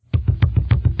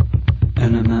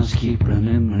must keep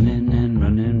running, running and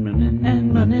running, running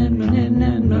and running, running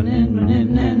and running,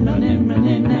 running and running,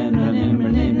 running and running,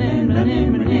 running and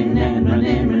running, running and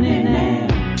running, running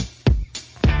and.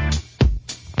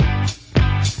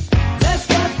 Let's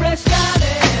get fresh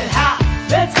started, ha!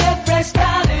 Let's get fresh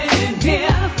started in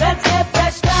here. Let's get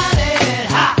fresh started,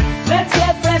 ha! Let's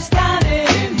get fresh started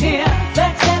in here.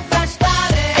 Let's get fresh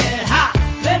started,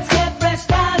 ha! Let's get fresh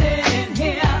started in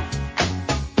here.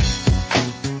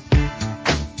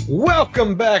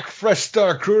 Welcome back, Fresh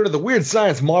Star crew, to the Weird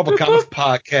Science Marvel Comics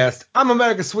podcast. I'm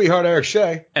America's sweetheart, Eric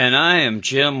Shea. And I am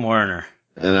Jim Werner.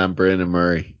 And I'm Brandon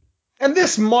Murray. And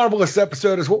this marvelous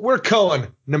episode is what we're calling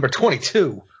number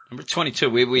 22. Number 22.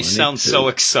 We sound so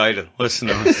excited. Listen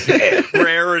to us.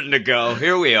 Raring to go.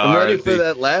 Here we are. I'm ready for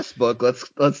that last book. Let's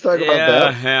talk about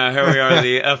that. Yeah, here we are,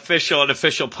 the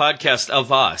unofficial podcast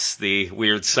of us, the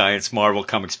Weird Science Marvel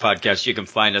Comics podcast. You can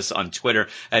find us on Twitter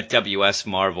at WS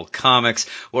Marvel Comics.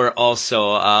 We're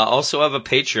also have a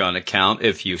Patreon account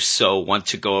if you so want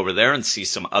to go over there and see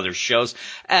some other shows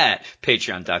at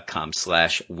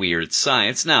patreon.com/Weird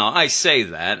Science. Now, I say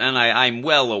that, and I'm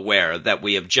well aware that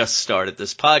we have just started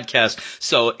this podcast.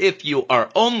 So if you are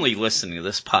only listening to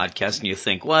this podcast and you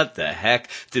think, what the heck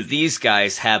do these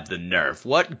guys have the nerve?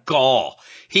 What gall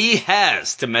he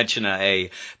has to mention a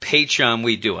Patreon.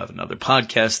 We do have another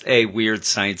podcast, a Weird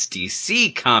Science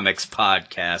DC Comics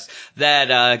podcast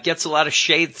that gets a lot of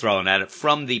shade thrown at it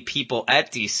from the people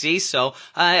at DC. So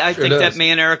I think that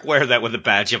me and Eric wear that with a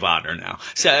badge of honor now.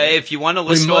 So if you want to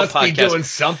listen to a podcast, we must be doing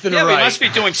something right. We must be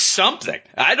doing something.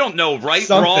 I don't know, right,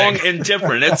 wrong,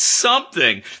 indifferent. It's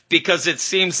something, because it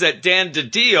seems that Dan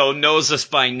DiDio knows us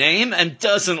by name and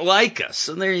doesn't like us.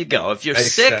 And there you go. If you're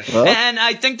sick, and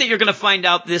I think that you're going to find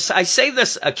out this. I say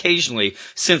this occasionally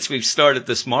since we've started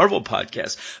this Marvel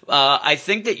podcast. I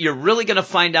think that you're really going to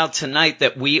find out tonight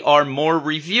that we are more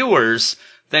reviewers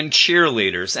than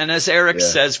cheerleaders. And as Eric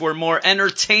says, we're more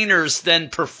entertainers than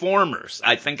performers,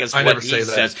 I think is what he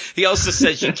says. He also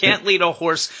says you can't lead a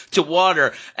horse to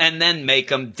water and then make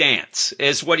him dance,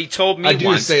 is what he told me once.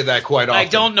 I do say that quite often. I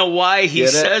don't know why he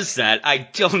says that. I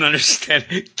don't understand.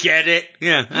 Get it?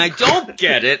 Yeah, I don't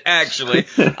get it, actually.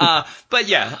 But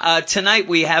yeah, tonight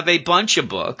we have a bunch of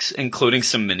books, including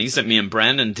some minis that me and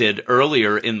Brandon did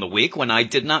earlier in the week when I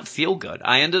did not feel good.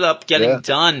 I ended up getting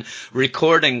done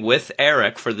recording with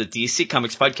Eric for the DC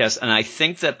Comics podcast, and I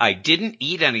think that I didn't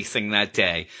eat anything that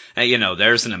day.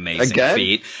 There's an amazing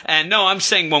feat. And no, I'm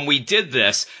saying when we did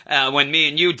this, when me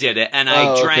and you did it, and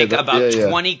I drank about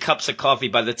 20 cups of coffee.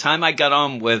 By the time I got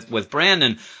on with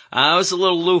Brandon, I was a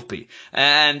little loopy.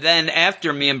 And then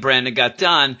after me and Brandon got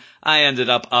done, I ended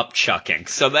up chucking.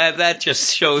 So that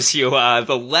just shows you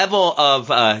the level of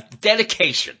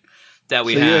dedication that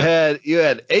we had. You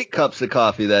had 8 cups of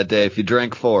coffee that day if you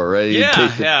drank 4, right?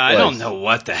 I don't know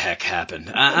what the heck happened.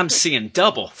 I'm seeing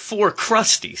double. 4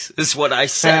 crusties is what I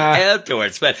said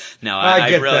afterwards. But no, I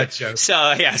get really. That joke.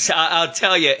 So yes, I'll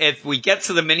tell you, if we get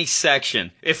to the mini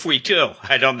section, if we do,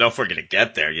 I don't know if we're going to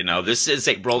get there. This is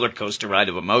a roller coaster ride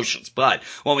of emotions. But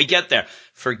when we get there,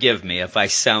 forgive me if I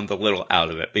sound a little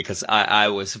out of it, because I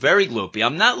was very loopy.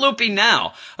 I'm not loopy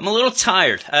now. I'm a little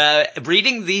tired.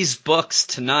 Reading these books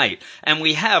tonight, and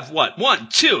we have what? 1,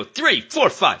 2, 3, 4,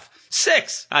 5,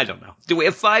 6. I don't know. Do we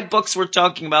have 5 books we're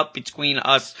talking about between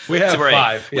us? We have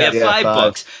 5. We have 5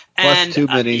 books. Plus and 2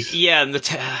 minis. And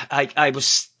I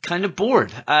was kind of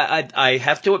bored. I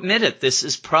have to admit it. This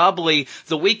is probably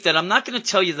the week that I'm not going to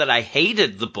tell you that I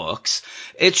hated the books.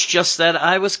 It's just that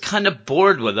I was kind of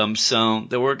bored with them. So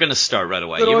we're going to start right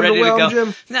away. You ready to go?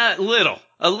 Jim? Nah, a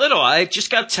little. I just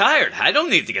got tired. I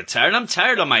don't need to get tired. I'm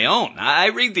tired on my own. I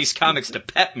read these comics to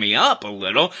pep me up a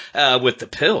little with the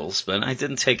pills, but I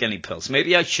didn't take any pills.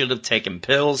 Maybe I should have taken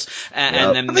pills,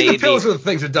 and then I think the pills are the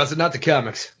things that does it, not the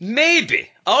comics.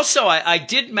 Maybe. Also, I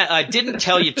didn't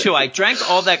tell you too. I drank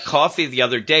all that coffee the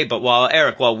other day, but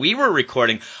while we were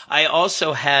recording, I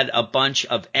also had a bunch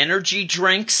of energy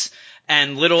drinks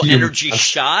and little energy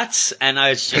shots, and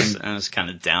I was kind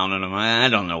of down on them. I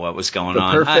don't know what was going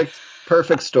on.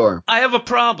 Perfect storm. I have a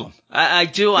problem. I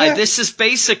do. Yeah. This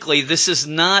is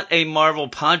not a Marvel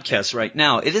podcast right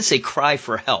now. It is a cry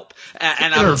for help.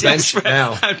 And I'm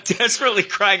desperately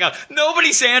crying out.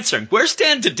 Nobody's answering. Where's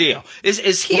Dan DiDio?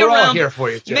 Is he We're around? All here for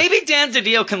you, Jeff. Maybe Dan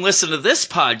DiDio can listen to this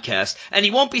podcast and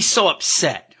he won't be so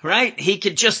upset right? He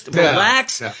could just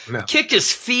relax, no. kick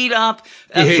his feet up.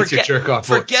 He hates your jerk-off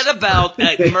voice. Forget about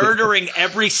murdering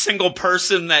every single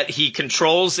person that he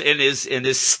controls in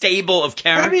his stable of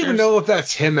characters. I don't even know if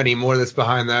that's him anymore that's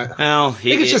behind that. Well, I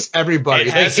think it's just everybody.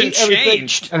 It hasn't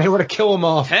changed. And they want to kill him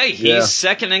off. Hey, he's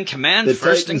second in command, the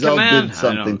first Titans in command. All did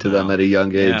something to them at a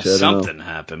young age. Yeah, I don't something know.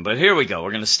 happened. But here we go.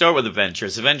 We're going to start with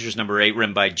Avengers. Avengers number 8,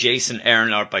 written by Jason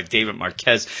Aaron, art by David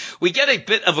Marquez. We get a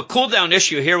bit of a cool-down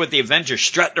issue here with the Avengers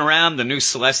strutting around the new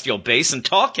Celestial base and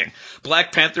talking.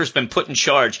 Black Panther's been put in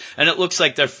charge, and it looks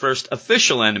like their first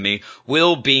official enemy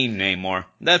will be Namor.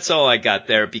 That's all I got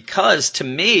there, because to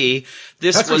me,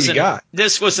 this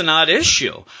was an odd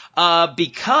issue.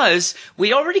 Because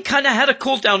we already kind of had a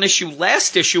cool-down issue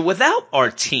last issue without our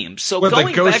team. So with going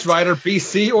the Ghost back Rider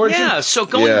BC origin? Yeah, so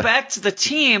going back to the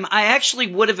team, I actually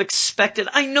would have expected,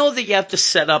 I know that you have to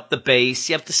set up the base,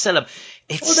 you have to set up,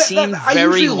 seemed very long. I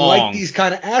usually like these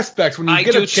kind of aspects when you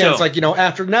get a chance, too. like,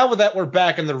 after, now that we're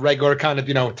back in the regular kind of,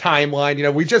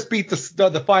 timeline, we just beat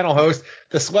the final host,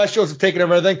 the Celestials have taken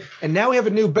over everything, and now we have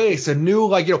a new base, a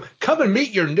new, come and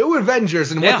meet your new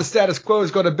Avengers and what the status quo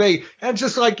is going to be. And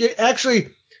just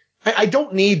I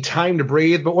don't need time to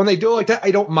breathe, but when they do it like that, I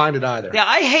don't mind it either. Yeah,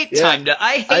 I hate time to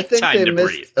breathe. I think they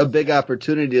missed a big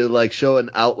opportunity to show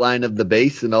an outline of the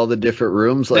base and all the different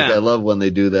rooms. I love when they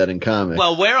do that in comics.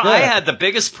 Well, where I had the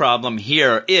biggest problem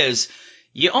here is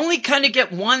you only kind of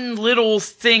get one little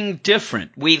thing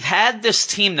different. We've had this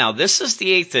team now. This is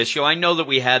the 8th issue. I know that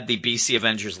we had the BC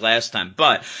Avengers last time,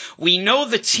 but we know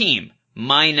the team.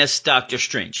 Minus Doctor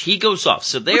Strange. He goes off.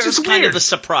 So there's kind of the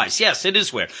surprise. Yes, it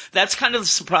is weird. That's kind of the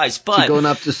surprise. But is he going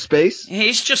up to space?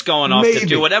 He's just going off to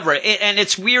do whatever. And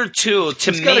it's weird, too,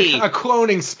 to he's me. Got a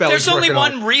cloning spell. There's only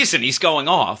one reason he's going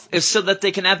off, is so that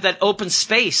they can have that open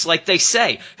space, like they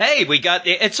say. Hey, we got,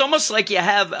 it's almost like you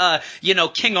have,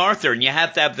 King Arthur, and you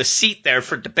have to have the seat there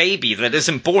for the baby that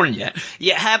isn't born yet.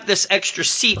 You have this extra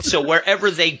seat, so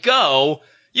wherever they go,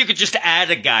 you could just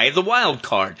add a guy, the wild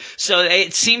card. So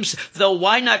it seems, though,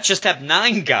 why not just have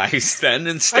 9 guys then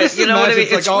instead? What I mean?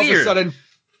 It's all weird. Of a sudden,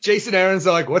 Jason Aaron's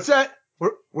like, what's that?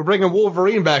 We're bringing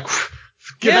Wolverine back.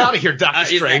 Get out of here,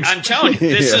 Doctor Strange. I'm telling you,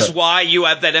 this is why you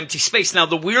have that empty space. Now,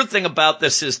 the weird thing about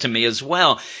this is, to me as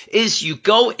well, is you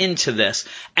go into this,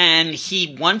 and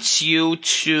he wants you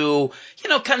to,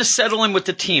 kind of settle in with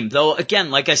the team. Though,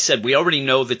 again, like I said, we already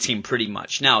know the team pretty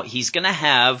much. Now, he's going to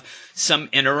have some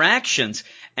interactions.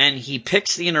 And he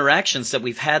picks the interactions that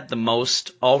we've had the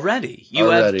most already.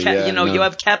 You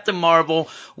have Captain Marvel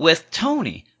with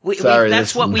Tony.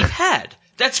 That's what we've had.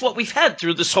 That's what we've had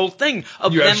through this whole thing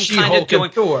of them kind of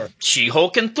doing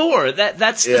She-Hulk and Thor.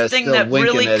 That's the thing that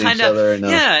really kind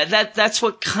of that's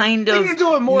what kind of you're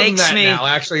doing more makes than that me now.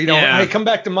 Actually, I come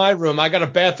back to my room. I got a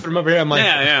bathroom over here. I'm like,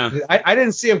 I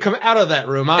didn't see him come out of that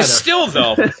room either. Still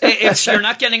though, you're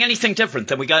not getting anything different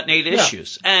than we got in 8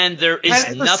 issues, and there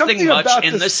is nothing much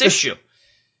in this issue.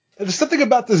 There's something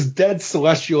about this dead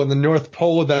Celestial in the North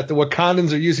Pole that the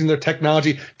Wakandans are using their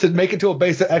technology to make it to a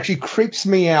base that actually creeps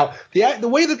me out. The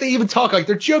way that they even talk,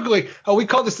 they're joking, we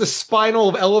call this the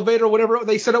spinal elevator, or whatever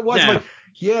they said it was.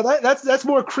 Yeah. That's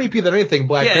more creepy than anything,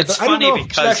 Black Panther. It's funny, I don't know if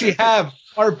we should actually have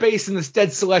our base in this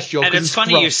dead Celestial. And it's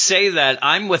funny you say that.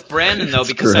 I'm with Brandon, though,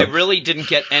 because I really didn't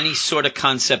get any sort of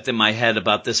concept in my head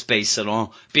about this base at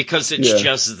all, because it's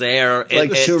just there.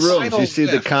 It's 2 rooms. You see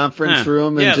the conference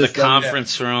room. And the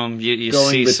conference room. You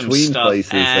see some stuff.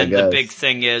 Places, and the big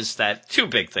thing is that 2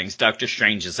 big things. Doctor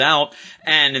Strange is out,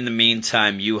 and in the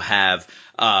meantime, you have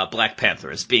Black Panther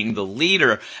as being the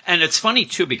leader. And it's funny,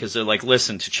 too, because they're like,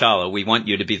 listen, T'Challa, we want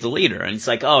you to be the leader. And it's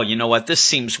like, oh, you know what? This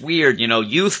seems weird.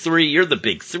 You 3, you're the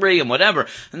big 3 and whatever.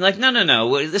 And like,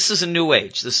 no. This is a new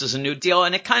age. This is a new deal.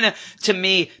 And it kind of, to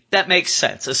me, that makes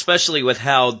sense, especially with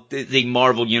how the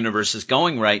Marvel universe is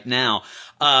going right now.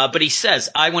 But he says,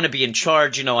 I want to be in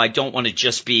charge. I don't want to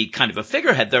just be kind of a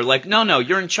figurehead. They're like, no,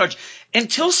 you're in charge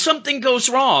until something goes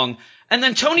wrong. And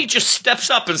then Tony just steps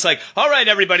up and is like, all right,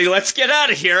 everybody, let's get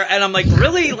out of here. And I'm like,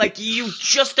 really? Like, you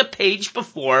just a page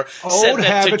before said that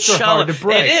habits are hard to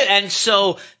break. And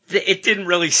so it didn't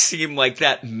really seem like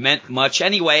that meant much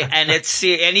anyway. And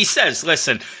he says,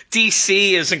 listen,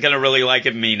 DC isn't going to really like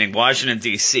it, meaning Washington,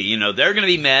 DC. They're going to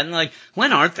be mad. And like,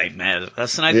 when aren't they mad at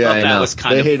us? And I thought that was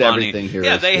kind of funny. They hate everything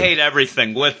here. They hate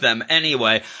everything with them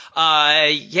anyway.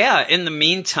 In the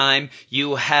meantime,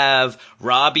 you have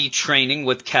Robbie training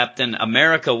with Captain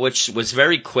America, which was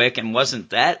very quick and wasn't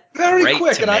that very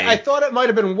quick. And I thought it might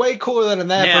have been way cooler than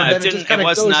that, but then it just kind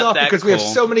of goes off because we have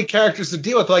so many characters to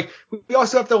deal with. Like, we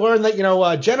also have to learn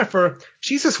that, Jennifer,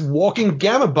 she's this walking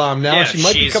gamma bomb now. She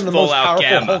might become the most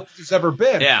powerful Hulk there's ever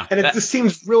been. Yeah. And it just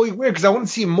seems really weird because I want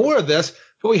to see more of this.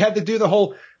 but we had to do the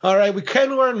whole, all right, we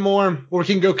can learn more, or we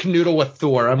can go canoodle with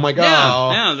Thor. I'm like,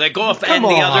 yeah, they go off. And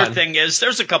on. the other thing is,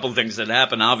 there's a couple things that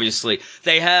happen, obviously.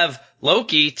 They have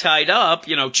Loki tied up,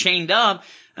 chained up,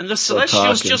 and the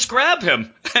Celestials just grab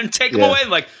him and take him away.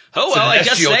 Like, oh, well, I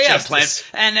guess they have plans.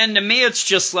 And then to me, it's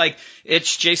just like,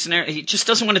 it's Jason Aaron. He just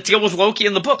doesn't want to deal with Loki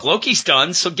in the book. Loki's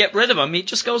done, so get rid of him. He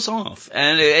just goes off.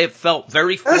 And it felt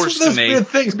very forced to me. That's weird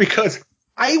things, because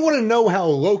I want to know how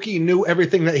Loki knew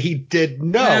everything that he did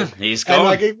know. Yeah, he's going. And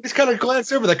like, he just kind of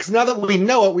glanced over that, because now that we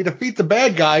know it, we defeat the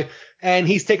bad guy, and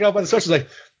he's taken up by the Celestials. Like,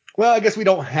 well, I guess we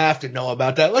don't have to know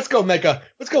about that. Let's go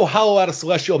hollow out a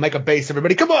Celestial, make a base,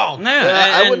 everybody. Come on.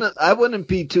 I wouldn't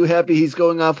be too happy he's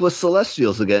going off with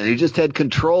Celestials again. He just had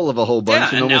control of a whole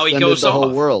bunch and almost ended the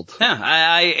whole world.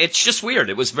 Yeah, it's just weird.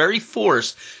 It was very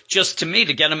forced, just to me,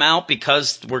 to get him out,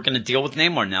 because we're going to deal with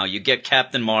Namor now. You get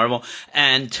Captain Marvel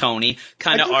and Tony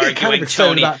kind of arguing. Kind of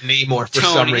excited about Namor for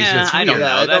some reason. Yeah, I don't know.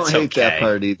 I That's don't hate that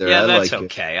part either. Yeah, that's like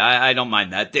okay. I don't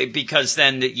mind that, because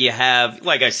then you have,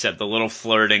 like I said, the little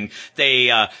flirting.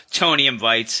 Tony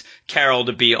invites Carol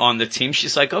to be on the team.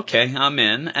 She's like, okay, I'm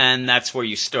in. And that's where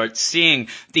you start seeing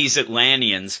these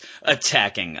Atlanteans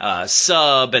attacking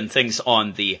Sub and things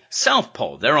on the South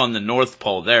Pole. They're on the North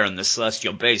Pole. They're in the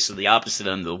Celestial base, so the opposite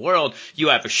end of the world. You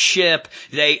have a ship.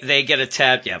 They get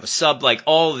attacked. You have a Sub, like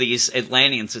all these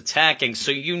Atlanteans attacking.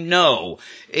 So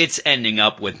it's ending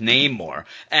up with Namor.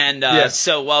 And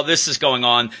so while this is going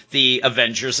on, the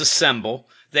Avengers assemble.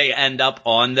 They end up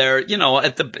on their,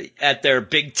 at their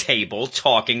big table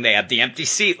talking. They have the empty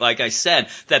seat, like I said,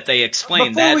 that they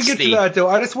explained. Before we get to that, though,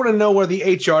 I just want to know where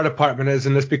the HR department is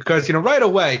in this, because, right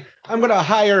away, I'm going to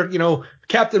hire,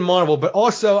 Captain Marvel, but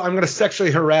also I'm going to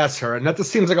sexually harass her. And that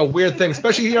just seems like a weird thing,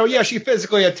 especially, she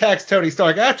physically attacks Tony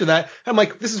Stark after that. I'm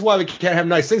like, this is why we can't have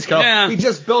nice things, Carol. Yeah. We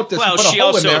just built this. Well,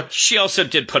 she also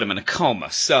did put him in a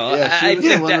coma. So I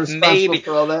think that maybe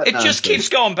it just keeps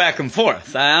going back and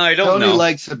forth. I don't know. Tony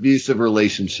likes abusive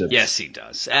relationships. Yes, he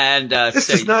does. And this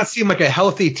does not seem like a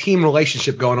healthy team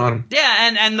relationship going on.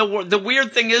 Yeah, and the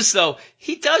weird thing is, though,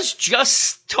 he does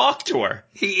just talk to her.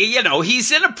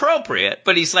 He's inappropriate,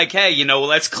 but he's like, hey,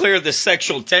 let's clear the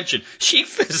sexual tension. She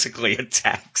physically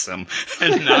attacks him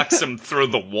and knocks him through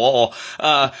the wall.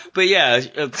 But yeah.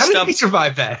 How did he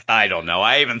survive that? I don't know.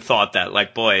 I even thought that,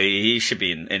 like, boy, he should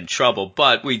be in trouble.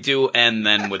 But we do end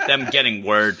then with them getting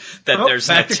word that there's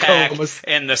an attack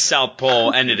in the South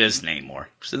Pole, and it is Namor.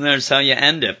 So there's how you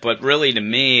end it. But really, to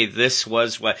me, this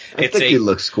was what I think he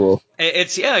looks cool.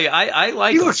 I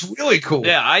like. He looks really cool.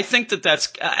 Yeah, I think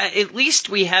that's at least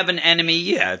we have an enemy.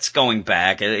 Yeah, it's going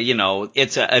back.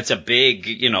 It's a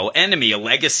big enemy, a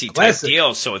legacy type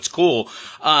deal. So it's cool.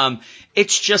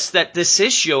 It's just that this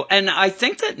issue, and I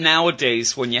think that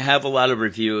nowadays when you have a lot of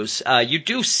reviews, you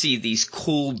do see these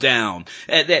cool down.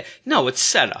 No, it's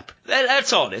setup.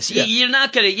 That's all it is. Yeah. You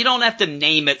don't have to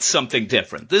name it something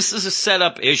different. This is a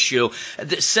setup issue.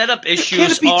 The setup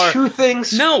issues are two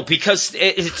things. No, because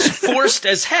it's forced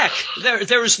as heck.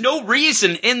 There is no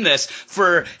reason in this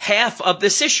for half of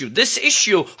this issue. This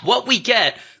issue, what we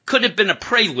get, could have been a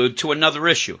prelude to another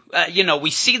issue.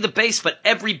 We see the base, but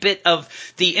every bit of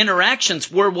the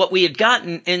interactions were what we had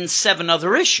gotten in 7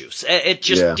 other issues. It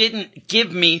just didn't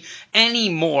give me any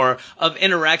more of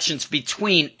interactions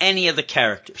between any of the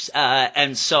characters.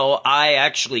 And so I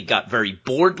actually got very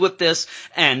bored with this.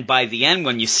 And by the end,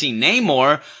 when you see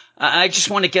Namor, I just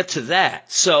want to get to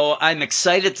that. So I'm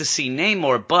excited to see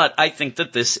Namor, but I think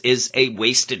that this is a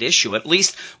wasted issue, at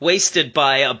least wasted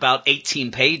by about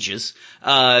 18 pages.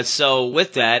 So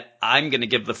with that, I'm going to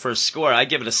give the first score. I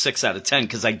give it a 6 out of 10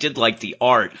 because I did like the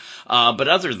art. But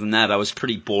other than that, I was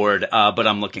pretty bored. But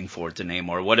I'm looking forward to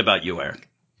Namor. What about you, Eric?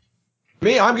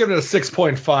 Me, I'm giving it a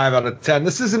 6.5 out of 10.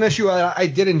 This is an issue I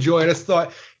did enjoy. I just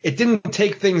thought it didn't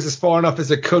take things as far enough as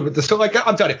it could with the story. Like,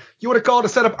 I'm telling you want to call it a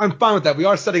setup? I'm fine with that. We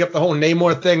are setting up the whole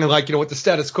Namor thing and, like, with the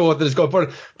status quo that is going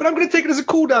forward. But I'm going to take it as a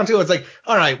cool down too. It's like,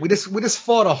 all right, we just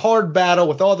fought a hard battle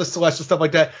with all the Celestial stuff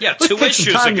like that. Yeah, let's 2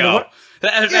 issues ago.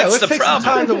 Let's take some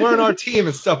time to learn our team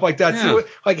and stuff like that. See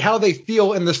like how they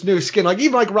feel in this new skin. Like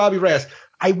even like Robbie Reyes.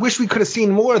 I wish we could have seen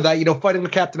more of that, fighting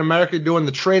with Captain America, doing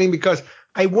the training, because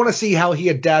I want to see how he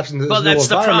adapts into this new environment.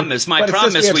 The problem is, my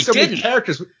problem is we didn't. Many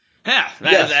characters.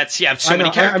 That's you have so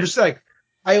many characters. I'm just saying,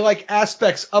 I like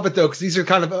aspects of it, though, because these are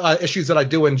kind of issues that I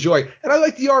do enjoy. And I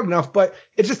like the art enough, but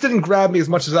it just didn't grab me as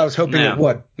much as I was hoping it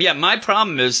would. Yeah, my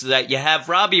problem is that you have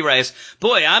Robbie Reyes.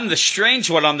 Boy, I'm the strange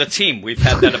one on the team. We've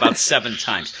had that about 7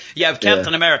 times. You have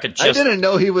Captain America just I didn't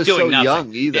know he was so nothing.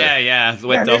 young either. Yeah,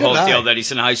 with the whole deal that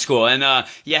he's in high school. And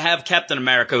you have Captain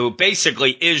America, who basically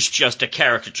is just a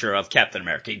caricature of Captain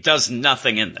America. He does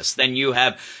nothing in this. Then you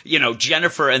have,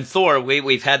 Jennifer and Thor.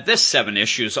 We've had this 7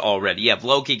 issues already. You have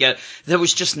Loki. There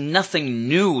was just nothing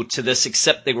new to this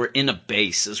except they were in a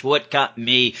base is what got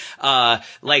me.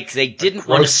 Like they didn't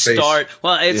want to start.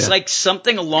 Well, it's like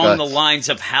something along the lines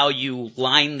of how you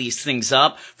line these things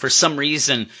up. For some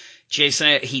reason,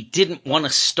 Jason, he didn't want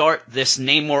to start this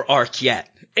Namor arc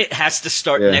yet. It has to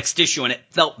start next issue, and it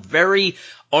felt very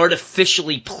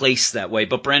artificially placed that way.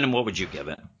 But Brandon, what would you give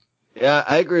it? Yeah,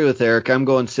 I agree with Eric. I'm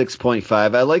going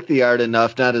 6.5. I like the art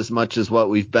enough, not as much as what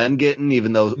we've been getting,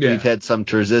 even though we've had some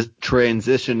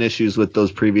transition issues with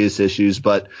those previous issues.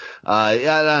 But,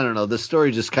 I don't know. The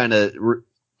story just kind of,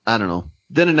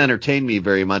 didn't entertain me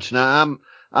very much. Now,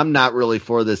 I'm not really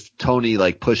for this Tony,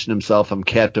 pushing himself on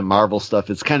Captain Marvel stuff.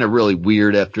 It's kind of really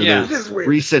weird after the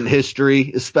recent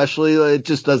history, especially. It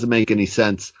just doesn't make any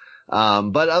sense.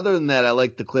 But other than that, I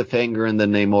like the cliffhanger and the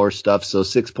Namor stuff, so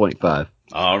 6.5.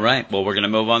 All right. Well, we're going to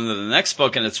move on to the next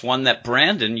book, and it's one that,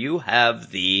 Brandon, you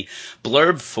have the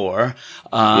blurb for,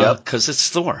 because it's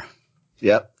Thor.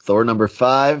 Yep. Thor number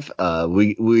 5.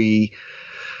 We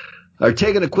are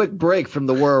taking a quick break from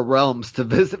the War of Realms to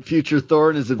visit future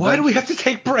Thor and his adventures. Why do we have to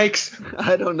take breaks?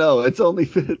 I don't know. It's only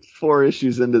 4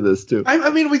 issues into this, too. I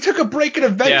mean, we took a break in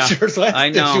Adventures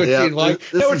last issue, it seemed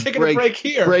like. Now we're taking a break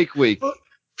here. Break week.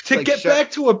 To get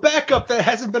back to a backup that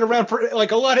hasn't been around for, a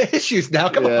lot of issues now.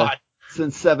 Come on.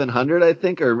 Since 700, I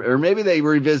think, or maybe they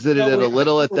revisited it a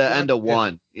little at the end of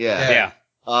 1. Yeah.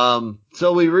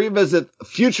 So we revisit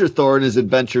future Thor and his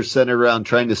adventure centered around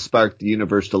trying to spark the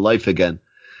universe to life again.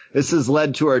 This has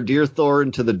led to our dear Thor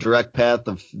into the direct path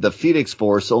of the Phoenix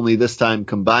Force, only this time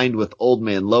combined with Old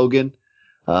Man Logan.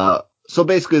 So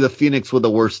basically the Phoenix with the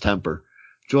worst temper.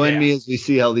 Join me as we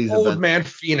see how these Old Man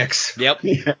Phoenix. Yep.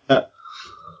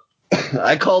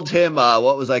 I called him,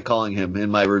 what was I calling him in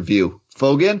my review?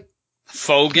 Fogan?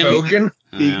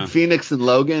 Phoenix and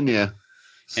Logan,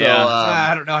 So,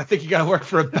 I don't know. I think you got to work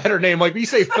for a better name. Like, when you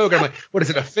say Fogan, I'm like, what is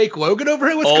it, a fake Logan over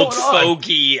here? What's Old going on?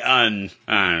 Fogey I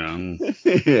don't know.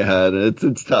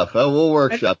 It's tough. We'll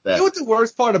workshop that. You know what the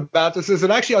worst part about this is?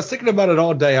 And actually, I was thinking about it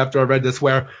all day after I read this,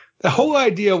 where the whole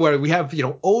idea where we have,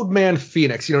 Old Man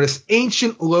Phoenix, this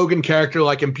ancient Logan character,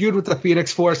 imbued with the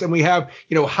Phoenix Force, and we have,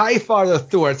 High Father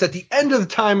Thor. It's at the end of the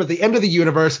time, at the end of the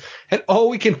universe, and all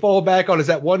we can fall back on is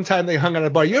that one time they hung out at a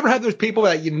bar. You ever have those people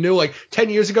that you knew, 10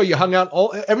 years ago, you hung out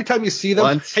every time you see them?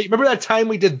 Once. Hey, remember that time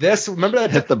we did this? Remember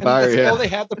that? At the bar, that's all they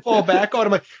had to fall back on.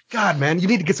 I'm like, God, man, you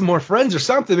need to get some more friends or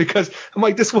something, because I'm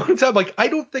like, this one time, I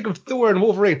don't think of Thor and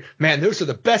Wolverine. Man, those are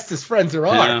the bestest friends there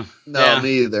are. No,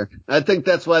 me either. I think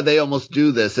that's why they almost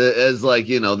do this as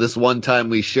this one time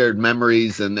we shared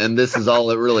memories and this is all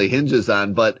it really hinges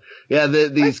on. But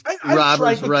these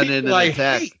robbers run in and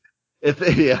attack.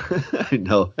 I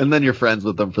know. And then you're friends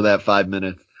with them for that 5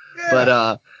 minutes. Yeah.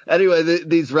 But anyway,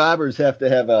 these robbers have to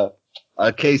have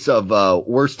a case of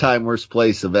worst time, worst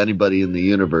place of anybody in the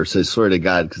universe. I swear to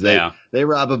God, because they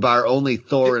rob a bar only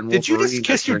Thor and Wolverine. Did you just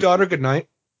kiss your daughter goodnight?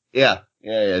 Yeah.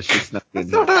 She's snuck in. I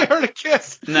thought I heard a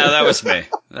kiss. No, that was me.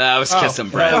 I was kissing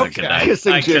Brandon goodnight.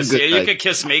 You could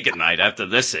kiss me goodnight after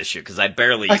this issue, because I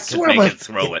barely could make it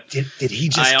through it. Did he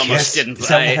just I almost kiss?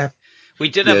 didn't. We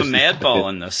did have a mad ball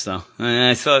in this, though. And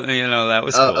I thought, that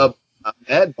was cool. A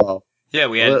mad ball? Yeah,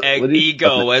 we had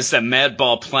Ego as the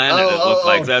Madball planet. It looked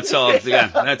like that's all. Yeah,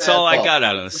 that's all I got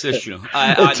out of this issue.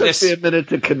 It took me a minute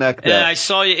to connect that. And I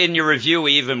saw you in your review,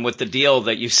 even with the deal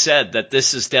that you said that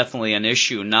this is definitely an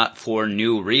issue not for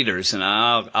new readers, and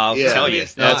I'll tell you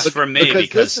that's for me because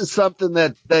this is something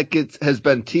that has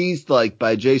been teased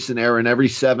by Jason Aaron every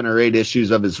 7 or 8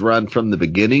 issues of his run from the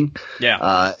beginning.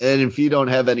 Yeah. And if you don't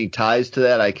have any ties to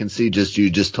that, I can see you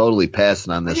just totally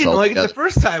passing on this. I didn't like it the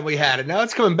first time we had it. Now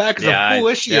it's coming back as a full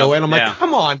issue, and I'm like,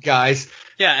 come on, guys.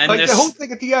 Yeah, and the whole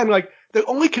thing at the end, the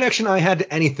only connection I had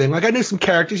to anything, I knew some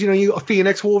characters, you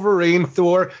Phoenix, Wolverine,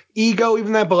 Thor, Ego,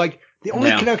 even that, but the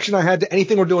only connection I had to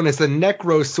anything we're doing is the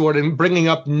Necro sword and bringing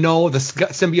up Null, the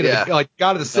symbiote,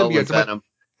 god of the symbiotes.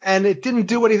 And it didn't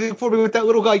do anything for me with that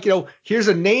little here's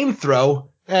a name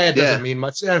throw. It doesn't mean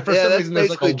much. And for some reason,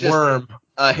 there's a worm.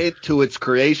 A hint to its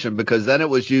creation, because then it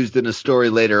was used in a story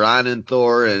later on in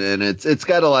Thor, and it's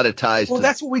got a lot of ties to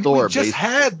that's what we Thor. We just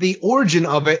had the origin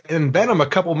of it in Venom a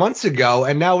couple months ago,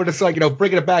 and now we're just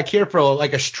bringing it back here for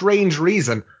a strange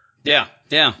reason. Yeah.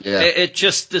 It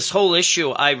just, this whole issue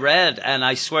I read, and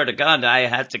I swear to God, I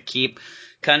had to keep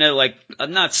kind of like,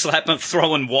 I'm not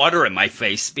throwing water in my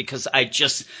face, because I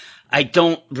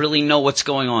don't really know what's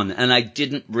going on, and I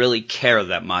didn't really care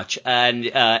that much. And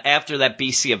after that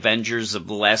BC Avengers of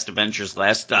the last Avengers,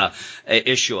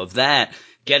 issue of that,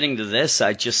 getting to this,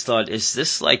 I just thought, is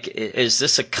this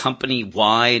a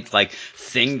company-wide like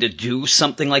thing to do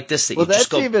something like this? That you just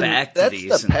go back to these?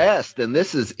 That's the past, and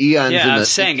this is eons. Yeah, I'm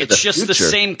saying it's just future. The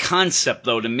same concept,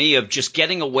 though, to me, of just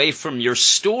getting away from your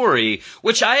story,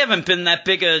 which I haven't been that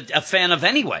big a fan of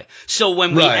anyway. So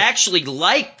when we actually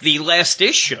liked the last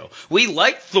issue, we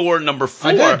liked Thor number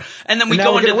 4, and then we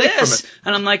go into this,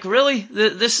 and I'm like, really?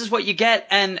 This is what you get?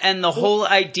 And the whole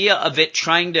idea of it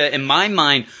trying to, in my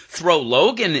mind, throw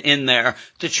Logan in there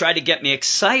to try to get me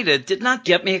excited did not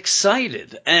get me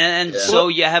excited. And so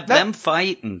you have them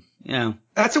fight, and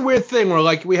that's a weird thing where,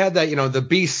 like, we had that, the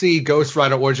BC Ghost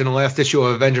Rider origin in the last issue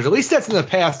of Avengers. At least that's in the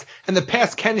past, and the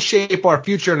past can shape our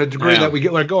future in a degree that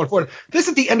we're going forward. This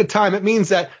is the end of time. It means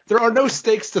that there are no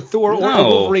stakes to Thor or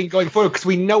Wolverine going forward, because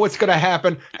we know what's going to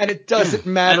happen, and it doesn't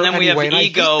matter anyway. And then we have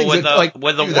Ego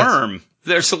with a worm.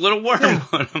 There's a little worm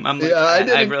on him. I'm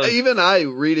like, even I,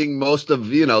 reading most of,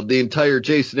 the entire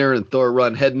Jason Aaron Thor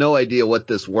run, had no idea what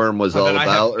this worm was all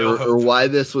about, or why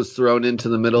this was thrown into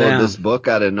the middle of this book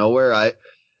out of nowhere.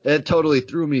 It totally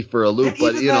threw me for a loop.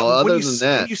 But, other than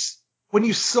that. When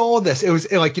you saw this, it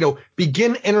was like,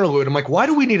 begin interlude. I'm like, why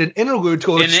do we need an interlude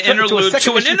to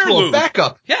a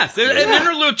backup? Yeah, an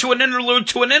interlude to an interlude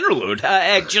to an interlude.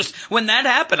 Just when that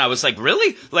happened, I was like,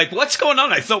 really? Like, what's going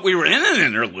on? I thought we were in an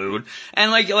interlude.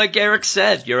 And like Eric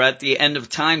said, you're at the end of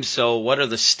time, so what are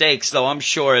the stakes? Though I'm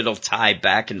sure it'll tie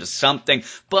back into something,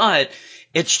 but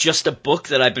it's just a book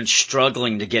that I've been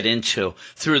struggling to get into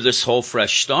through this whole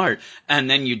fresh start. And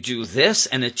then you do this,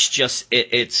 and it's just,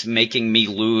 it's making me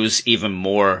lose even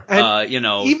more,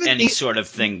 any sort of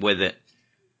thing with it.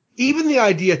 Even the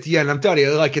idea at the end, I'm telling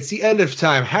you, like, it's the end of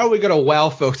time. How are we going to wow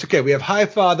folks? Okay, we have High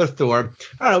Father Thor.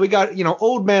 I don't know, we got,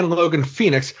 Old Man Logan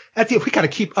Phoenix. At the end, we got to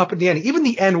keep up at the end. Even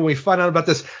the end, when we find out about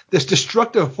this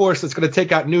destructive force that's going to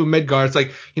take out New Midgard, it's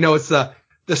like, it's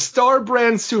the Star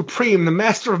Brand Supreme, the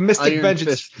Master of Mystic Iron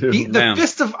Vengeance, Fist, the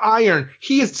Fist of Iron.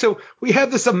 So we have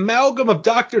this amalgam of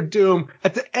Doctor Doom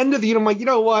at the end of the I'm like, you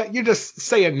know what? You're just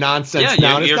saying nonsense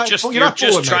now. You're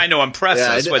just trying to impress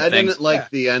us with things. I didn't like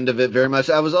the end of it very much.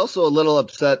 I was also a little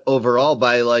upset overall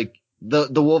by, like,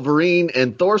 the Wolverine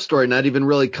and Thor story not even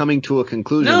really coming to a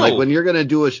conclusion. No. Like, when you're going to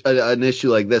do an issue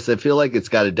like this, I feel like it's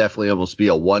got to definitely almost be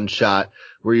a one shot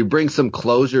where you bring some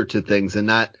closure to things and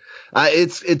not.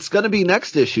 It's going to be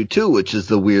next issue too, which is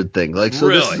the weird thing. Like, so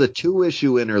This is a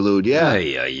 2-issue interlude. Yeah.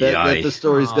 That the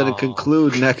story's going to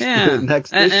conclude next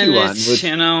issue on. Which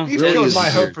you've killed my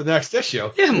hope for the next issue.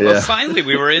 Yeah. Well, finally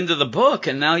we were into the book,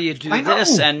 and now you do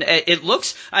this, and it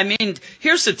looks. I mean,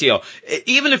 here's the deal.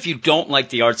 Even if you don't like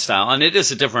the art style, and it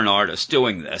is a different artist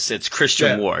doing this, it's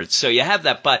Christian Ward, so you have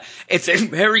that, but it's a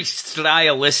very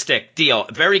stylistic deal,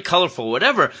 very colorful,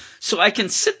 whatever. So I can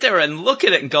sit there and look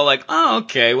at it and go like, oh,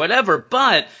 okay, whatever.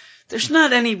 But there's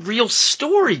not any real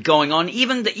story going on,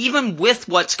 even with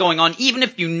what's going on, even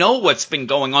if you know what's been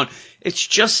going on. It's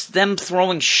just them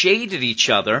throwing shade at each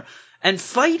other and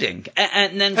fighting.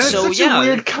 And it's such a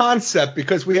weird concept,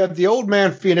 because we have the Old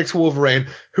Man Phoenix Wolverine,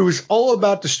 who's all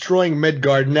about destroying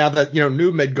Midgard now that,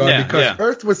 New Midgard, because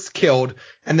Earth was killed,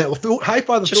 and that High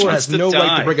Father Thor has no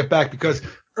right to bring it back, because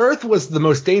Earth was the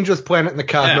most dangerous planet in the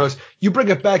cosmos. Yeah. You bring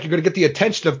it back, you're going to get the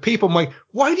attention of people. I'm like,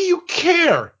 why do you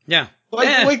care? Yeah.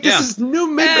 This is New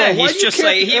Midgard. Why do you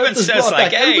care? He even says,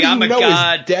 like, hey, I'm a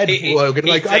god. Dead, Logan.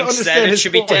 He I don't understand that it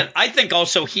should be dead. I think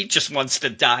also he just wants to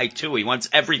die, too. He wants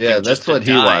everything just to die. Yeah, that's what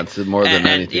he wants more than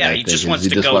anything. Yeah, he just wants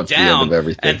to go down.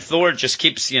 And Thor just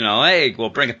keeps, hey, we'll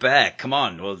bring it back. Come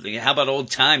on. Well, how about old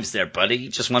times there, buddy? He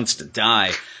just wants to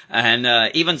die.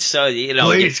 And even so,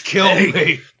 please kill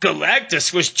me.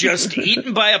 Galactus was just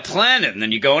eaten by a planet, and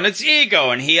then you go and it's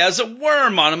Ego, and he has a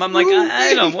worm on him. I'm like,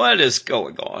 I don't know what is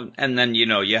going on. And then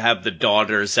you have the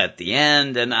daughters at the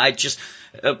end, and I just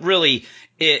really.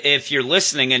 If you're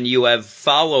listening and you have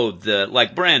followed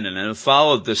like Brandon, and have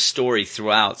followed the story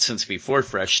throughout since before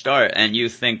Fresh Start, and you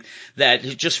think that,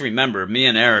 just remember, me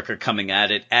and Eric are coming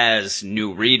at it as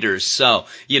new readers. So,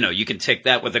 you can take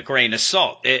that with a grain of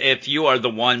salt. If you are the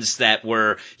ones that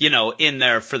were, in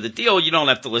there for the deal, you don't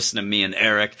have to listen to me and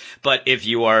Eric. But if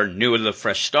you are new to the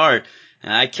Fresh Start,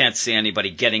 I can't see anybody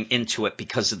getting into it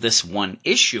because of this one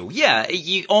issue. Yeah,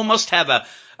 you almost have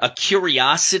a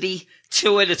curiosity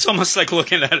to it. It's almost like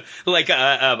looking at like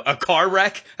a car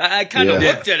wreck. I kind of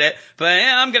looked at it, but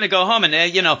I'm going to go home.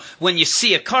 And, when you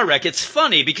see a car wreck, it's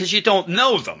funny because you don't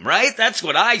know them, right? That's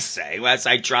what I say as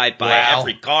I drive by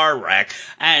every car wreck.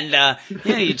 And,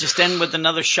 you just end with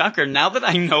another shocker. Now that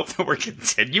I know that we're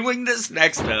continuing this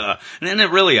next, and then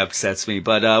it really upsets me.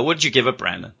 But what did you give it,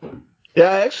 Brandon? Yeah,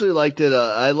 I actually liked it.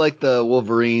 I liked the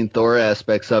Wolverine Thor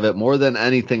aspects of it more than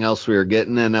anything else we were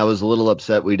getting, and I was a little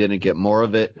upset we didn't get more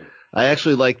of it. I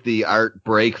actually liked the art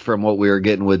break from what we were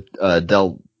getting with I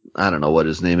don't know what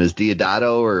his name is,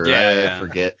 Diodato, or I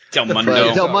forget. Del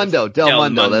Mundo. Del Mundo,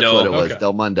 that's what it was, okay.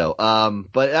 Del Mundo.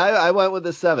 But I went with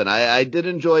a 7. I did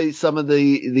enjoy some of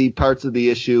the parts of the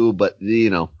issue, but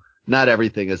not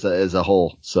everything as a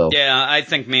whole. So yeah, I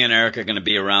think me and Eric are going to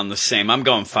be around the same. I'm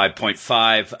going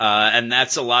 5.5, and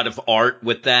that's a lot of art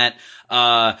with that.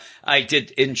 I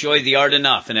did enjoy the art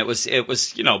enough, and it was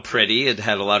pretty. It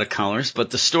had a lot of colors,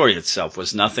 but the story itself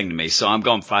was nothing to me. So I'm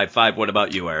going 5.5. What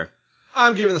about you, Eric?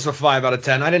 I'm giving this a 5 out of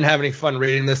 10. I didn't have any fun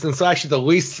reading this, and so actually the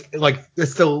least,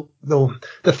 it's the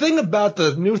thing about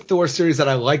the new Thor series that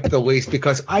I like the least,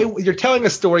 because you're telling a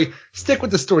story, stick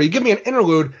with the story. You give me an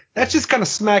interlude, that's just kind of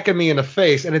smacking me in the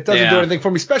face, and it doesn't do anything for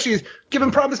me, especially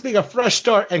promise me a fresh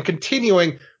start and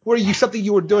continuing something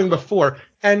you were doing before.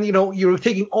 And, you're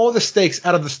taking all the stakes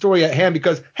out of the story at hand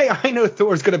because, hey, I know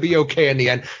Thor's going to be okay in the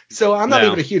end. So I'm not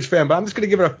even a huge fan, but I'm just going to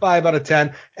give it a 5 out of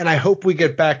 10. And I hope we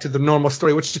get back to the normal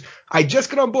story, which I just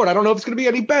got on board. I don't know if it's going to be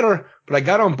any better, but I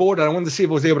got on board and I wanted to see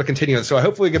if it was able to continue it. So I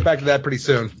hopefully get back to that pretty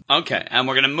soon. Okay. And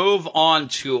we're going to move on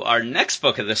to our next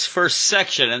book of this first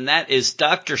section, and that is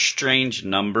Doctor Strange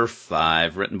number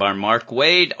 5, written by Mark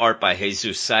Waid, art by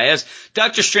Jesus Saez.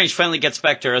 Doctor Strange finally gets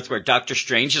back to Earth where Doctor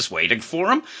Strange is waiting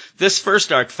for him. This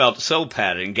first arc felt so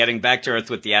padded, and getting back to Earth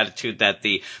with the attitude that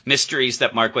the mysteries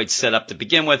that Mark Waid set up to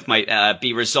begin with might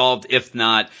be resolved, if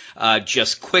not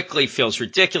just quickly, feels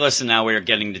ridiculous, and now we are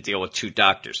getting to deal with 2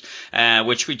 doctors,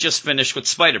 which we just finished with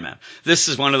Spider-Man. This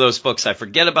is one of those books I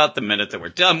forget about the minute that we're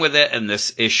done with it, and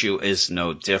this issue is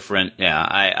no different. Yeah,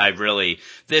 I really,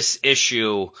 this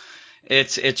issue,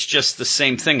 it's just the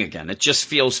same thing again. It just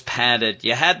feels padded.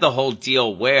 You had the whole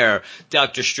deal where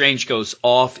Doctor Strange goes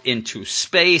off into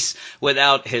space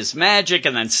without his magic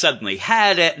and then suddenly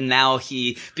had it, and now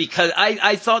because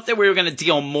I thought that we were going to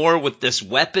deal more with this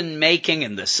weapon making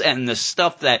and the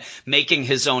stuff that making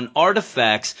his own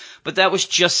artifacts, but that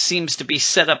seems to be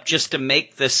set up just to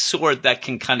make this sword that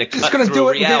can kind of cut through reality. He's going to do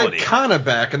it and get Kana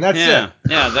back, and that's it.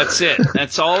 Yeah, that's it.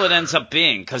 That's all it ends up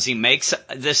being, because he makes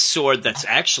this sword that's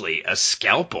actually a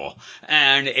scalpel,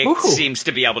 and it seems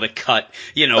to be able to cut,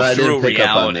 through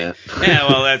reality. Yeah,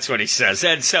 well, that's what he says.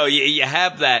 And so you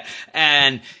have that,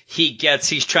 and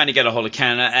he's trying to get a hold of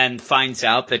Kana and finds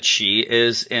out that she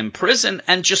is in prison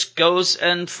and just goes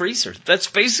and frees her. That's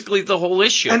basically the whole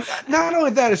issue. And not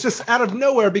only that, it's just out of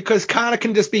nowhere because Kana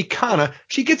can just be Kana.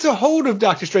 She gets a hold of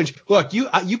Doctor Strange. Look,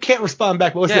 you can't respond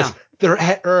back, but what's this? They're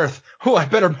at Earth. I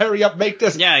better hurry up, make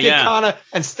this, get Kana,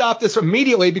 and stop this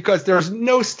immediately because there's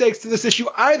no stakes to this issue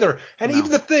either. And even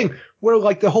the thing where,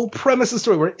 the whole premise of the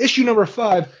story, where issue number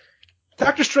 5,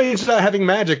 Doctor Strange not having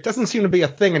magic doesn't seem to be a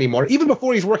thing anymore. Even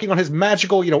before he's working on his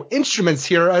magical, instruments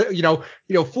here,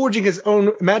 forging his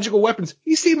own magical weapons,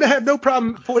 he seemed to have no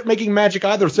problem making magic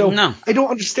either. So I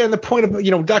don't understand the point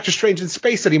of, Doctor Strange in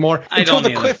space anymore until the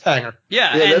cliffhanger.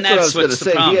 Yeah, and that's what I was going to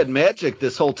say. He had magic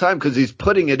this whole time because he's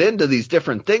putting it into these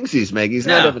different things he's making. He's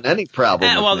not having any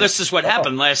problem. This is what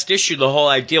happened last issue. The whole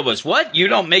idea was, what? You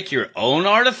don't make your own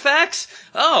artifacts?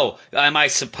 Oh, am I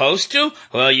supposed to?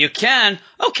 Well, you can.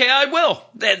 Okay, I will.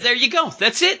 There you go.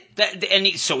 That's it.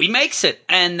 So he makes it.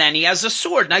 And then he has a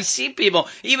sword. And I see people,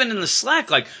 even in the Slack,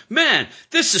 like, man,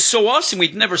 this is so awesome.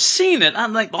 We've never seen it.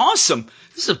 I'm like, awesome.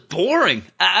 This is boring.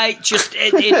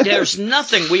 There's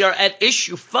nothing. We are at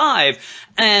issue 5.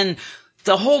 And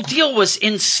the whole deal was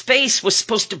in space was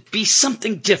supposed to be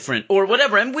something different or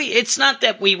whatever. And it's not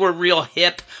that we were real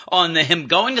hip on him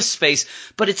going to space,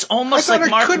 but it's almost like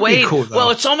Mark Waid. Cool,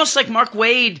 it's almost like Mark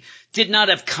Waid did not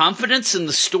have confidence in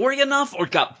the story enough or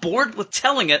got bored with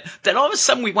telling it that all of a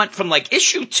sudden we went from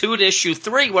issue 2 to issue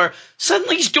 3 where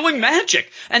suddenly he's doing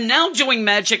magic and now doing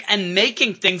magic and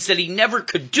making things that he never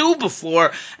could do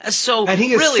before. And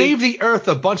he has saved the Earth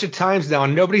a bunch of times now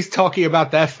and nobody's talking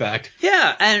about that fact.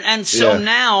 Yeah. And so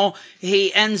now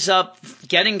he ends up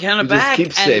getting kind of back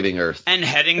and saving Earth and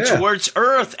heading towards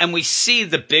Earth. And we see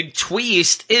the big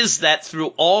twist is that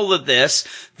through all of this,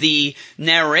 the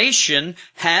narration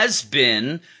has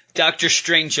been Doctor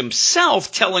Strange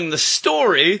himself telling the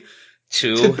story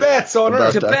to Bats on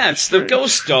Earth. To Bats, the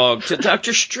ghost dog, to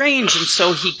Doctor Strange. And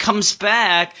so he comes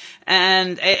back,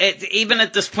 and even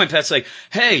at this point, Pat's like,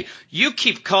 hey, you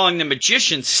keep calling the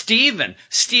magician Stephen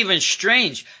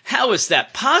Strange. How is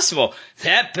that possible?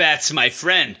 That Bats, my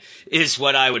friend, is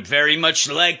what I would very much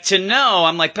like to know.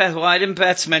 I'm like, Pat, why didn't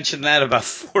Bats mention that about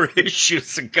 4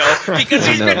 issues ago? Because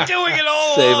he's been doing it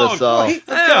all Save along. us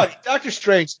all. Dr.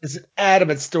 Strange is an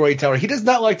adamant storyteller. He does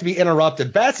not like to be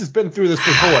interrupted. Bats has been through this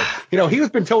before. He has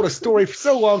been told a story for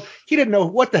so long, he didn't know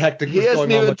what the heck was going on. He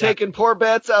hasn't even taken poor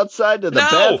Bats outside to the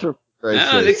bathroom.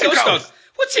 No, the ghost dog.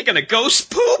 What's he gonna ghost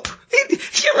poop?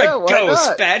 You're a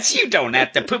ghost, Bats. You don't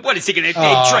have to poop. What is he gonna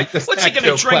drink? What's he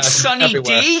gonna drink? Sunny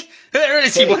D? Or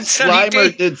is he want Sunny D?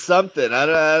 Slimer did something.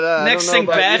 Next thing,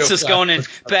 Bats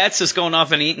is going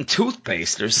off and eating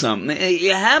toothpaste or something.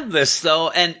 You have this though,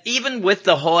 and even with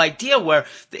the whole idea where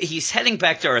he's heading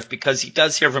back to Earth because he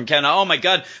does hear from Ken, oh my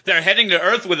God, they're heading to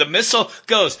Earth with a missile.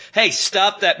 Goes, hey,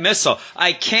 stop that missile.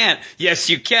 I can't. Yes,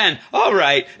 you can. All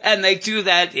right, and they do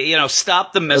that.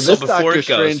 Stop the missile before it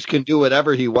goes. Strange can do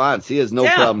whatever he wants. He has no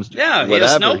problems. Yeah, he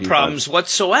has no problems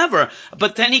whatsoever.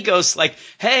 But then he goes like,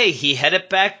 hey, he headed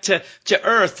back to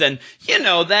Earth, and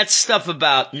that stuff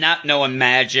about not knowing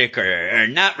magic or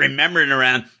not remembering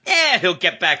around, he'll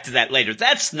get back to that later.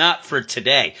 That's not for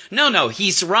today. No,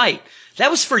 he's right. That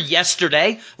was for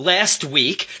yesterday, last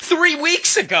week, 3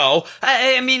 weeks ago.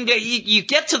 I mean, you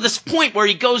get to this point where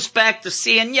he goes back to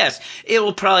see, and yes, it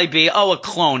will probably be, a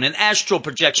clone, an astral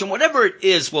projection, whatever it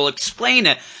is, we'll explain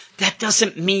it. That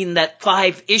doesn't mean that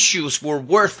 5 issues were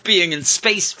worth being in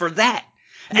space for that.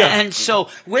 Yeah. And so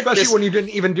with especially when you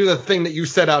didn't even do the thing that you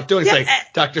set out doing, say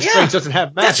Dr. Strange doesn't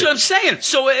have magic. That's what I'm saying.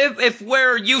 So if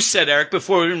where you said, Eric,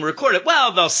 before we even recorded,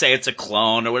 well, they'll say it's a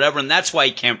clone or whatever, and that's why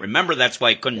he can't remember, that's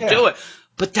why he couldn't do it.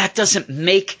 But that doesn't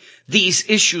make these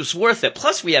issues worth it.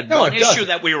 Plus, we had one issue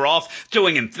that we were off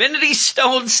doing Infinity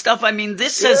Stone stuff. I mean,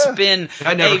 this has been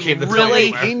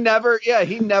he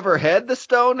never had the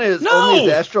stone. Only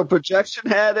his astral projection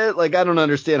had it. Like, I don't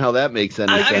understand how that makes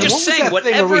any sense. I'm just saying,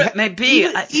 whatever it may be.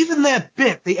 Even that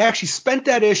bit, they actually spent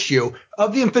that issue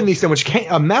of the Infinity Stone, which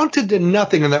amounted to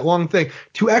nothing in that long thing,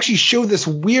 to actually show this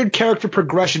weird character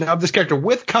progression of this character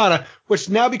with Kana, which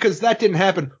now, because that didn't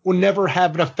happen, will never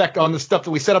have an effect on the stuff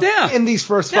that we set up in these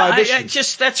first 5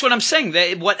 issues. That's what I'm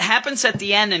saying. What happens at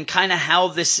the end and kind of how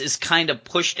this is kind of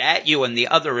pushed at you in the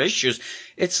other issues,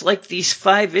 it's like these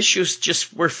 5 issues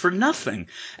just were for nothing.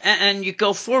 And you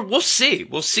go forward. We'll see.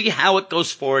 We'll see how it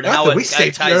goes forward, how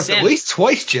it ties in. At least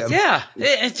twice, Jim. Yeah.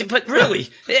 But really,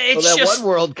 it's that just... one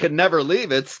world can never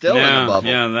leave. It's still in a bubble.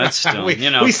 Yeah, that's still,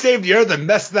 we saved the Earth and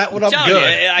messed that one up good.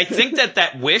 I think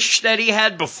that wish that he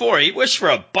had before, he wished for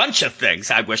a bunch of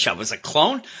things. I wish I was a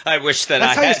clone. I wish that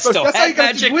I had still had magic. That's how you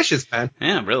got these wishes, man.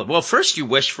 Yeah, really. Well, first you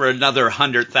wish for another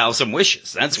 100,000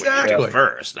 wishes. That's what you do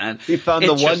first. He found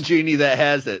the one genie that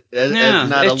has it.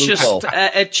 Not a loophole.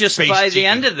 It just by the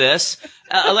end of this,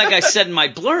 like I said in my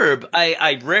blurb,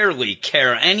 I rarely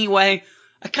care anyway.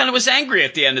 I kind of was angry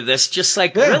at the end of this, just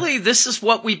like, really, this is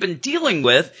what we've been dealing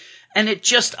with. And it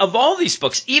just, of all these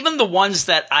books, even the ones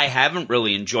that I haven't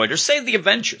really enjoyed, or say the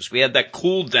Avengers, we had that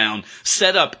cool down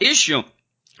setup issue.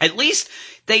 At least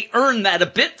they earned that a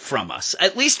bit from us.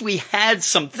 At least we had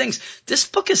some things. This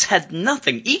book has had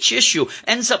nothing. Each issue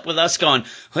ends up with us going,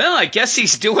 well, I guess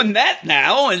he's doing that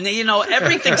now. And,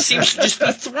 everything seems to just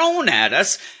be thrown at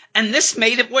us. And this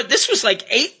made it what this was like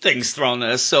 8 things thrown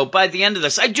at us. So by the end of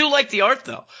this, I do like the art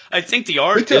though. I think the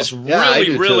art is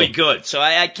really good. So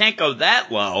I can't go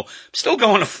that low. I'm still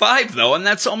going to 5 though, and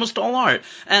that's almost all art.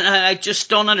 And I just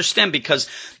don't understand, because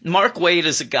Mark Waid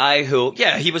is a guy who,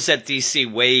 he was at DC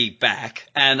way back,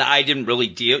 and I didn't really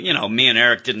deal, me and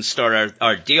Eric didn't start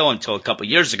our deal until a couple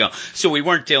years ago. So we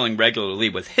weren't dealing regularly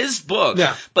with his books,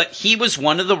 but he was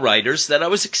one of the writers that I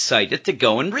was excited to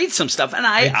go and read some stuff. And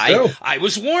I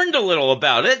was warned a little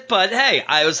about it, but hey,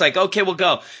 I was like, okay, we'll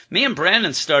go. Me and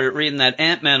Brandon started reading that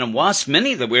Ant-Man and Wasp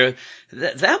mini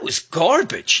that was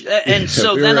garbage. And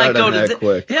so then I go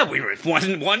to we were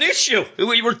one issue.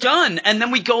 We were done. And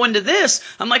then we go into this.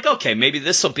 I'm like, okay, maybe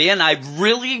this will be, and I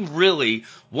really, really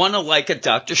want to like a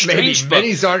Doctor Strange book.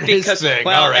 Minis aren't his thing.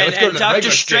 Well, all right, let's go to the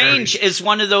Doctor Strange is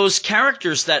one of those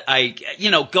characters that I,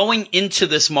 going into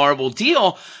this Marvel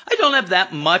deal, I don't have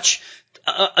that much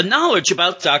a knowledge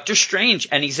about Doctor Strange,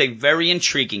 and he's a very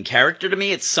intriguing character to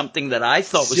me. It's something that I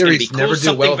thought was going to be cool,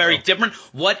 something very different.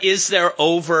 What is there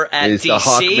over at DC? He's the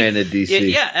Hawkman at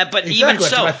DC. Yeah, but exactly, even so,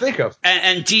 that's what I think of.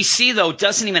 And DC though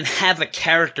doesn't even have a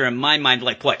character in my mind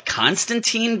like what,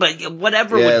 Constantine, but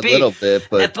whatever it would be. A little bit,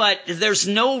 but there's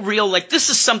no real, like, this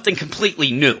is something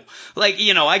completely new. Like,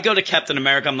 I go to Captain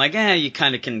America, I'm like, you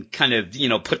kind of can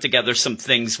put together some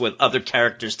things with other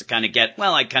characters to kind of get,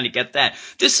 well, I kind of get that.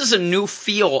 This is a new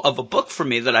feel of a book for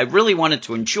me that I really wanted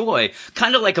to enjoy,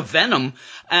 kind of like a Venom,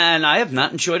 and I have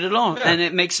not enjoyed it at all. Yeah. And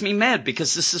it makes me mad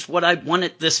because this is what I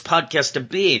wanted this podcast to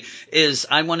be, is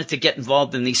I wanted to get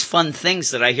involved in these fun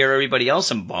things that I hear everybody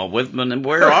else involved with. And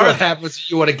where are what happens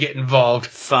if you want to get involved?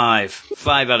 5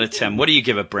 out of 10. What do you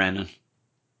give it, Brandon?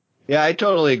 Yeah, I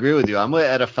totally agree with you. I'm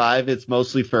at a 5. It's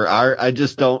mostly for art. I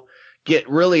just don't get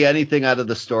really anything out of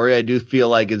the story. I do feel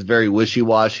like it's very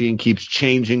wishy-washy and keeps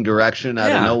changing direction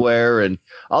out of nowhere. And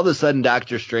all of a sudden,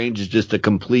 Doctor Strange is just a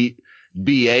complete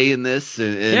BA in this,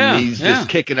 and he's just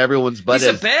kicking everyone's butt. He's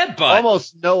a bad butt.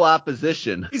 Almost no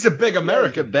opposition. He's a big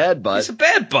American. Like a bad butt. He's a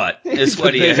bad butt is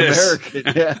what he is.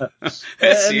 American, yeah.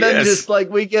 And then just like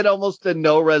we get almost a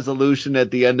no resolution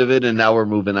at the end of it, and now we're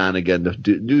moving on again to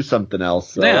do something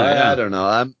else. So I don't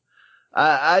know.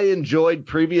 I enjoyed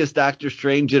previous Doctor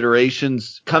Strange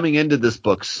iterations coming into this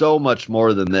book so much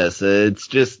more than this. It's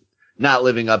just not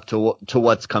living up to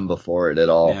what's come before it at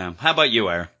all. Yeah. How about you,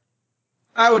 Aaron?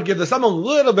 I would give this, I'm a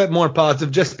little bit more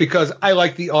positive just because I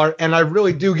like the art and I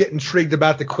really do get intrigued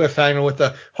about the cliffhanger with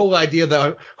the whole idea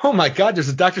that, oh my God, there's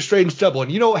a Doctor Strange double. And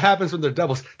you know what happens when they're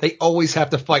doubles? They always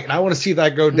have to fight. And I want to see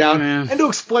that go down and to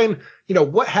explain,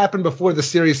 what happened before the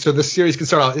series so the series can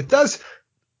start out. It does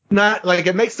not, like,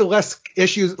 it makes the less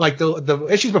issues, like the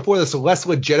issues before this less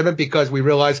legitimate because we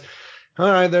realize, all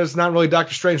right, there's not really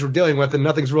Doctor Strange we're dealing with and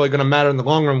nothing's really going to matter in the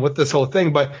long run with this whole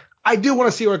thing. But I do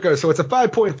want to see where it goes. So it's a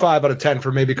 5.5 out of 10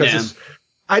 for me because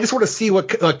I just want to see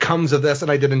what comes of this, and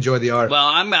I did enjoy the art. Well,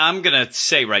 I'm going to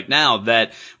say right now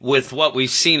that with what we've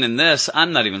seen in this,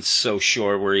 I'm not even so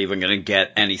sure we're even going to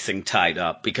get anything tied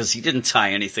up because he didn't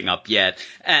tie anything up yet.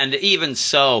 And even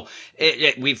so,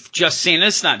 we've just seen,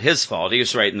 it's not his fault. He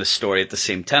was writing the story at the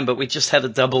same time, but we just had a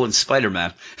double in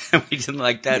Spider-Man, and we didn't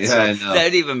like that. Yeah, so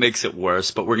that even makes it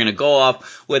worse. But we're going to go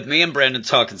off with me and Brandon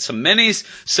talking some minis,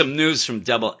 some news from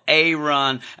Double A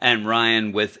Run, and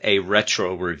Ryan with a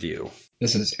retro review.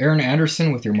 This is Aaron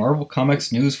Anderson with your Marvel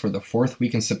Comics news for the 4th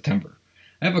week in September.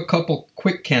 I have a couple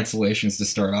quick cancellations to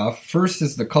start off. First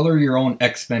is the Color Your Own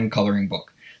X-Men coloring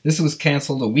book. This was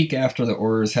canceled a week after the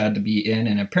orders had to be in,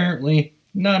 and apparently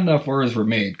not enough orders were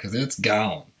made because it's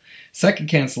gone. Second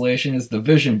cancellation is the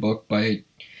Vision book by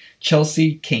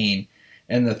Chelsea Kane.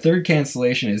 And the third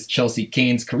cancellation is Chelsea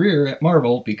Kane's career at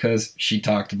Marvel because she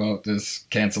talked about this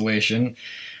cancellation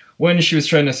when she was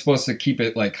supposed to keep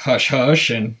it like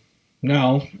hush-hush, and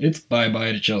no, it's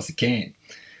bye-bye to Chelsea Kane.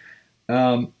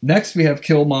 Next, we have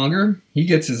Killmonger. He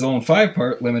gets his own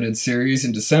 5-part limited series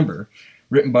in December,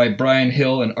 written by Brian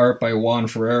Hill and art by Juan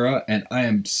Ferreira, and I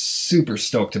am super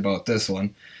stoked about this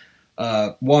one.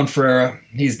 Juan Ferreira,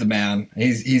 he's the man.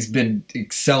 He's been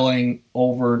excelling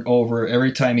over and over.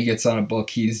 Every time he gets on a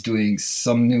book, he's doing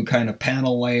some new kind of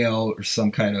panel layout or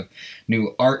some kind of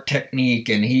new art technique,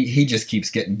 and he just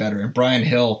keeps getting better. And Brian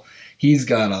Hill, he's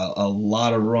got a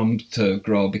lot of room to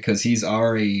grow because he's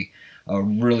already a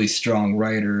really strong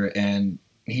writer, and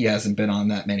he hasn't been on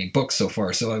that many books so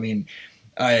far. So, I mean,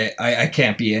 I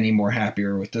can't be any more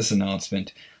happier with this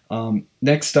announcement.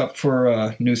 Next up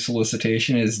for new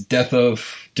solicitation is Death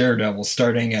of Daredevil,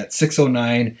 starting at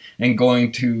 609 and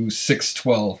going to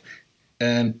 612.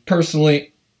 And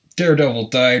personally, Daredevil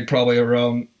died probably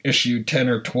around issue 10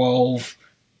 or 12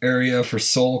 area for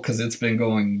Soul because it's been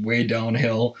going way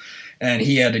downhill. And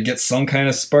he had to get some kind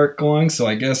of spark going, so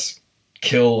I guess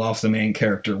kill off the main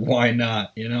character. Why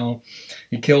not,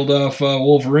 He killed off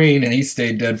Wolverine, and he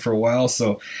stayed dead for a while,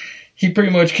 so he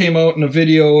pretty much came out in a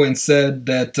video and said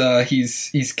that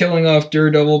he's killing off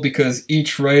Daredevil because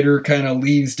each writer kind of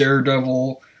leaves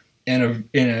Daredevil in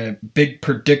a big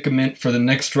predicament for the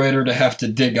next writer to have to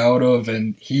dig out of,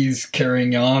 and he's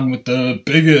carrying on with the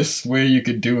biggest way you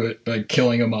could do it by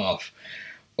killing him off.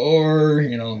 Or,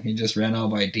 he just ran out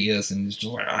of ideas and he's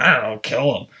just like, I don't know,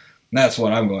 kill him. That's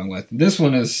what I'm going with. This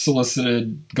one is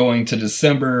solicited going to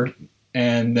December,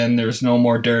 and then there's no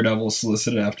more Daredevil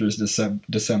solicited after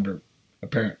December,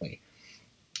 apparently.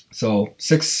 So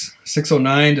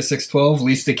 609 to 612, at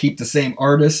least they keep the same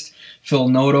artist, Phil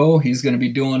Noto. He's going to be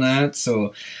doing that,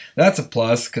 so that's a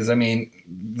plus, because, I mean,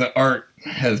 the art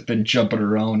has been jumping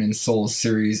around in Soul's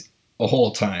series the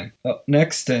whole time. Up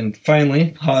next, and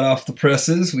finally, hot off the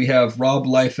presses, we have Rob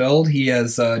Liefeld. He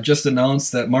has just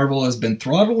announced that Marvel has been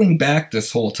throttling back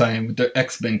this whole time with their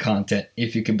X-Men content,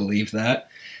 if you can believe that.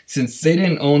 Since they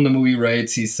didn't own the movie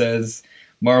rights, he says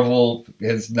Marvel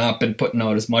has not been putting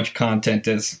out as much content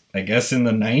as, I guess, in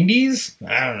the 90s?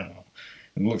 I don't know.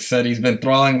 It looks said he's been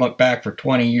throttling back for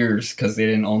 20 years because they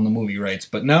didn't own the movie rights.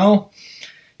 But now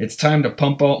it's time to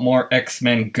pump out more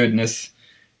X-Men goodness,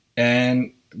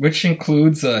 and which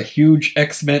includes a huge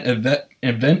X-Men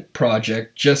event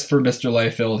project just for Mr.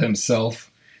 Liefeld himself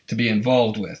to be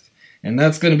involved with. And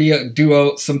that's going to be due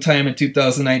out sometime in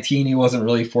 2019. He wasn't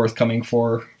really forthcoming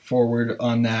forward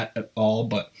on that at all,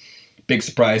 but big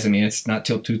surprise. I mean, it's not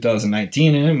till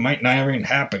 2019, and it might not even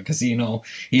happen because, you know,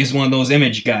 he's one of those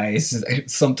image guys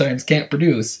that sometimes can't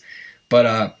produce.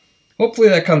 But hopefully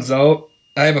that comes out.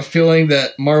 I have a feeling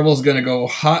that Marvel's going to go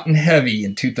hot and heavy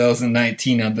in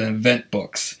 2019 on the event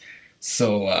books.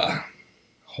 So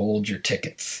hold your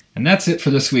tickets. And that's it for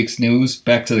this week's news.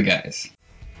 Back to the guys.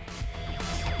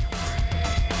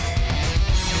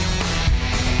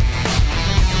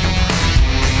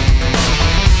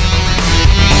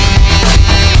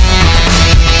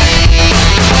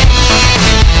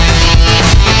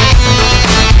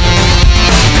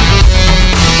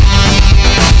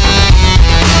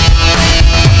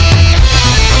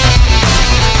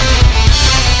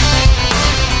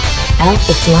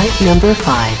 Alpha Flight number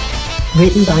 5.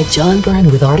 Written by John Byrne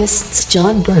with artists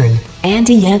John Byrne,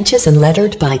 Andy Yanchis, and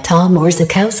lettered by Tom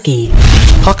Orzechowski.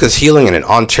 Puck is healing in an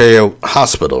Ontario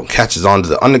hospital and catches on to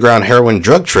the underground heroin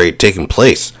drug trade taking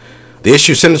place. The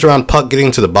issue centers around Puck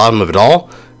getting to the bottom of it all,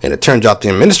 and it turns out the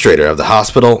administrator of the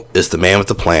hospital is the man with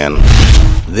the plan.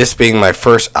 This being my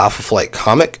first Alpha Flight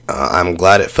comic, I'm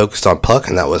glad it focused on Puck,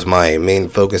 and that was my main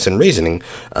focus and reasoning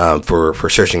for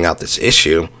searching out this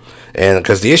issue. And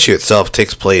because the issue itself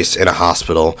takes place in a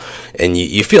hospital, and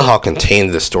you feel how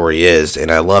contained the story is, and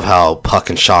I love how Puck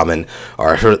and Shaman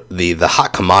are the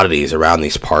hot commodities around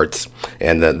these parts,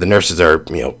 and the nurses are,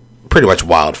 you know, pretty much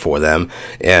wild for them.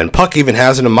 And Puck even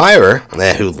has an admirer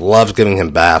who loves giving him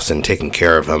baths and taking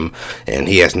care of him, and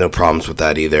he has no problems with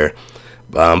that either.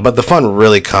 But the fun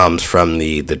really comes from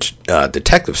the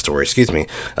detective story,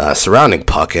 surrounding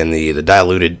Puck and the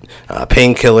diluted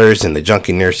painkillers and the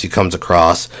junkie nurse he comes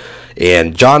across.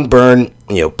 And John Byrne,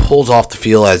 you know, pulls off the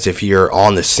feel as if you're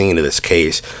on the scene of this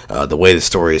case, the way the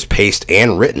story is paced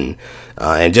and written.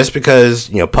 And just because,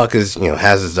 you know, Puck is, you know,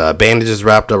 has his bandages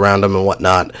wrapped around him and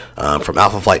whatnot from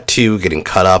Alpha Flight 2 getting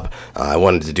cut up, I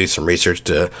wanted to do some research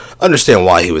to understand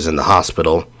why he was in the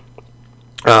hospital.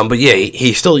 But yeah,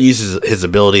 he still uses his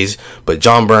abilities, but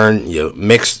John Byrne, you know,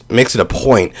 makes it a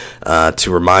point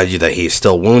to remind you that he's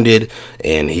still wounded,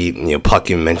 and Puck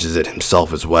even mentions it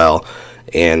himself as well.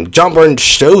 And John Byrne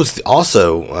shows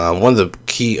also one of the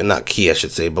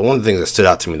one of the things that stood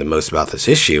out to me the most about this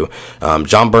issue.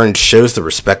 John Byrne shows the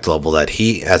respect level that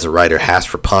he, as a writer, has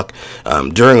for Puck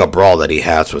during a brawl that he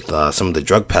has with some of the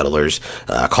drug peddlers,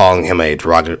 calling him a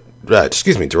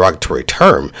derogatory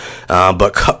term,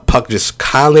 but Puck just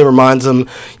kindly reminds him,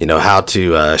 you know, how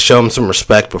to show him some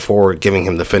respect before giving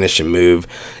him the finishing move,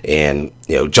 and,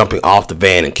 you know, jumping off the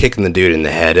van and kicking the dude in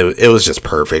the head. It was just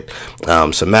perfect.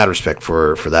 So mad respect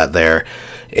for that there.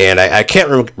 And I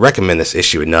can't recommend this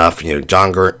issue enough. You know,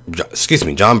 John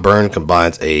Byrne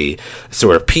combines a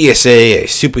sort of PSA, a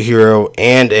superhero,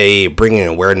 and a bringing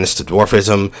awareness to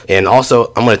dwarfism. And also,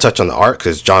 I'm going to touch on the art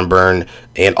because John Byrne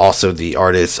and also the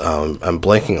artist, I'm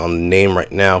blanking on the name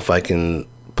right now. If I can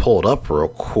pull it up real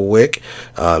quick,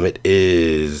 it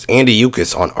is Andy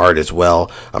Yanchis on art as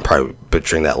well. I'm probably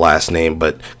butchering that last name,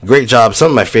 but great job.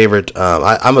 Some of my favorite.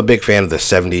 I'm a big fan of the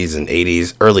 70s and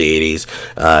 80s, early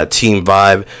 80s team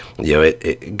vibe. You know,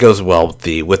 it goes well with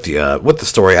the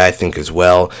story, I think, as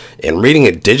well. And reading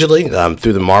it digitally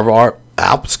through the Marvel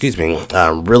app,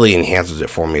 really enhances it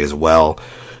for me as well.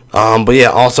 But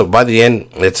yeah, also by the end,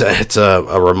 it's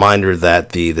a reminder that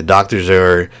the doctors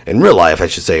are, in real life, I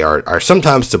should say, are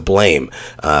sometimes to blame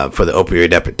for the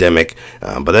opioid epidemic.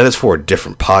 But that is for a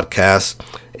different podcast.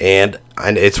 And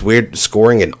it's weird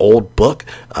scoring an old book,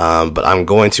 but I'm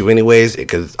going to anyways,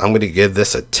 because I'm going to give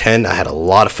this a 10. I had a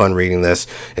lot of fun reading this,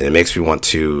 and it makes me want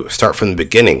to start from the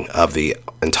beginning of the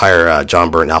entire John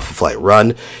Byrne Alpha Flight run.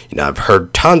 You know, I've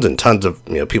heard tons and tons of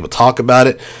people talk about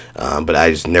it, but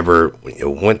I just never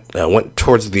went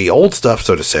towards the old stuff,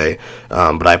 so to say.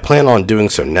 But I plan on doing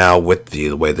so now with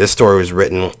the way this story was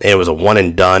written. And it was a one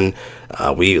and done.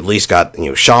 We at least got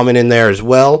Shaman in there as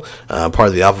well, part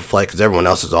of the Alpha Flight, because everyone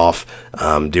else is off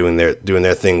doing their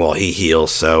thing while he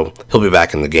heals. So he'll be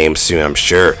back in the game soon, I'm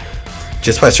sure.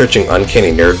 just by searching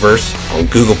Uncanny Nerdverse on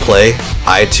Google Play,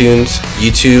 iTunes,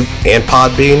 YouTube, and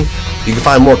Podbean. You can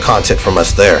find more content from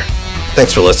us there.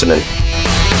 Thanks for listening.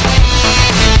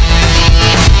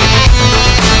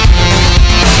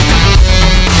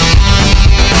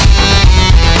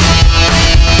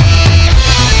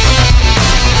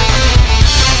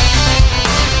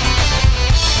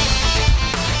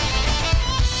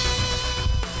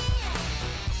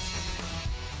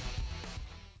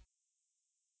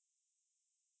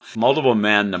 Multiple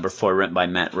Man, number 4, written by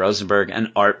Matt Rosenberg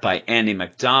and art by Andy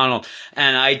McDonald.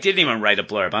 And I didn't even write a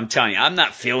blurb. I'm telling you, I'm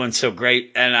not feeling so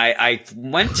great. And I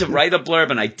went to write a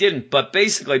blurb and I didn't. But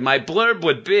basically, my blurb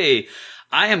would be,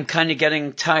 I am kind of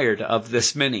getting tired of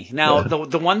this mini. Now,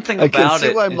 the one thing about it... I can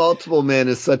see why Multiple Man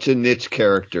is such a niche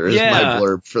character, is my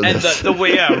blurb for this.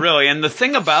 And really. And the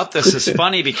thing about this is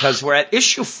funny because we're at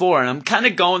issue 4, and I'm kind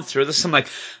of going through this. I'm like,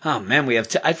 oh, man, we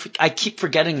have I keep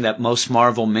forgetting that most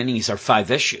Marvel minis are 5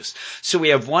 issues. So we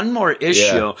have one more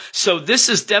issue. Yeah. So this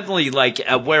is definitely like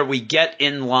where we get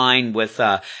in line with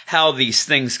how these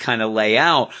things kind of lay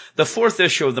out. The 4th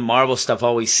issue of the Marvel stuff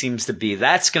always seems to be,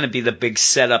 that's going to be the big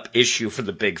setup issue for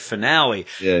the big finale.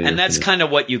 And that's kind of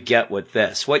what you get with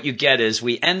this. What you get is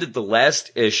we ended the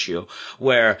last issue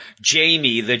where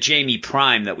Jamie, the Jamie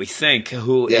Prime that we think,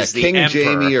 who is the King Emperor,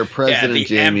 Jamie or President the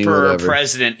Jamie, Emperor whatever.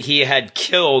 President, he had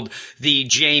killed the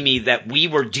Jamie that we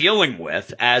were dealing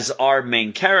with as our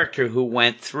main character, who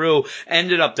went through,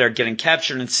 ended up there getting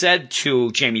captured, and said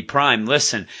to Jamie Prime,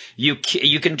 listen, you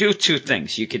can do 2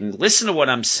 things. You can listen to what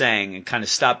I'm saying and kind of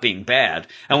stop being bad,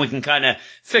 and we can kind of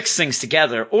fix things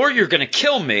together, or you're going to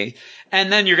kill me,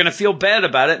 and then you're going to feel bad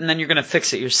about it, and then you're going to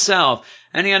fix it yourself.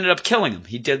 And he ended up killing him.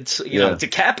 He did,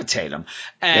 decapitate him.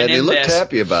 And he looked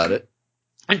happy about it.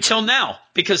 Until now,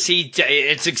 because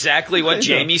it's exactly what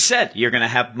Jamie said. You're going to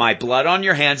have my blood on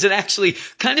your hands. It actually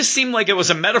kind of seemed like it was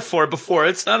a metaphor before.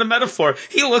 It's not a metaphor.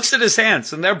 He looks at his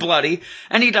hands and they're bloody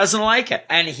and he doesn't like it.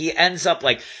 And he ends up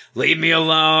like, leave me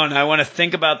alone. I want to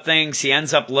think about things. He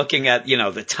ends up looking at,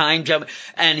 the time jump,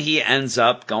 and he ends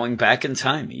up going back in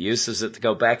time. He uses it to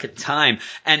go back in time.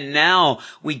 And now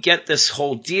we get this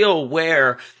whole deal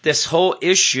where this whole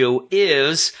issue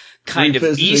is kind of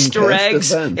Easter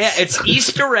eggs. Yeah, it's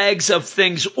Easter eggs of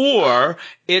things, or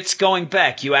it's going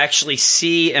back. You actually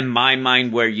see, in my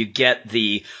mind, where you get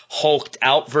the hulked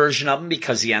out version of him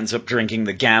because he ends up drinking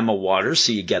the gamma water,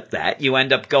 so you get that. You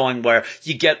end up going where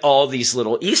you get all these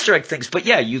little Easter egg things. But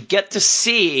yeah, you get to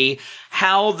see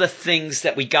how the things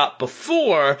that we got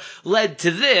before led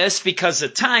to this because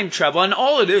of time travel. And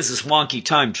all it is wonky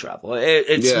time travel.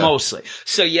 It's mostly.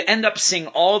 So you end up seeing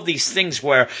all of these things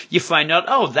where you find out,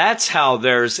 oh, that's how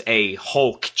there's a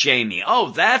Hulk Jamie.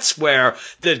 Oh, that's where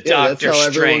the Doctor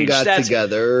Strange got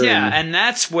together. And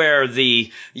that's where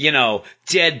the,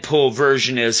 Deadpool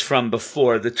version is from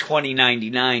before, the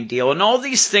 2099 deal, and all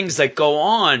these things that go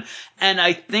on. And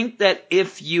I think that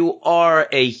if you are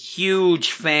a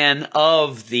huge fan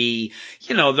of the,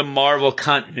 the Marvel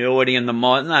continuity and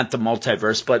not the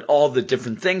multiverse, but all the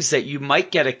different things, that you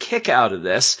might get a kick out of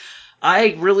this.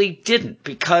 I really didn't,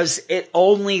 because it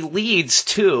only leads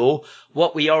to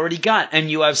what we already got. And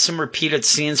you have some repeated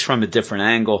scenes from a different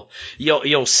angle.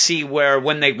 You'll see where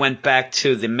when they went back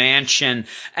to the mansion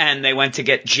and they went to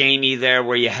get Jamie there,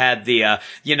 where you had the,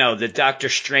 the Doctor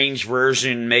Strange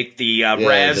version make the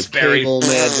raspberry. The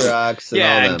Madrox and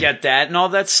all and get that and all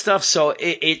that stuff. So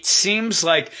it seems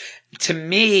like, to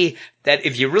me, that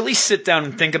if you really sit down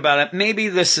and think about it, maybe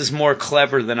this is more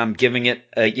clever than I'm giving it,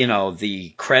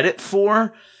 the credit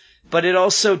for. But it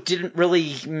also didn't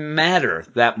really matter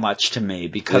that much to me,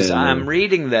 because I'm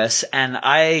reading this and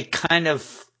I kind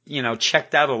of,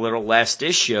 checked out a little last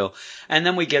issue. And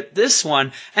then we get this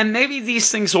one, and maybe these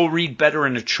things will read better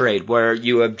in a trade where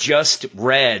you have just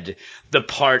read the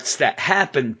parts that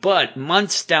happen. But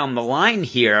months down the line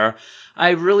here,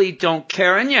 I really don't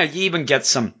care. And you even get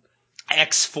some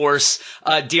X-Force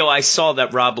deal. I saw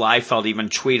that Rob Liefeld even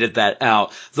tweeted that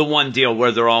out. The one deal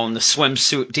where they're all in the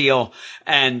swimsuit deal,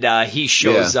 and he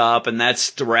shows up, and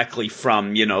that's directly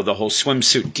from, the whole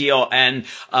swimsuit deal. And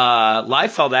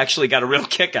Liefeld actually got a real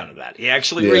kick out of that. He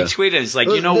actually retweeted. He's like,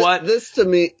 what? This to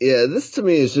me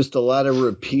is just a lot of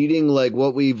repeating like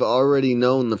what we've already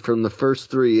known from the first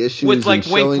 3 issues. With like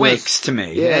winks to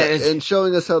me. Yeah, and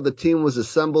showing us how the team was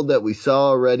assembled that we saw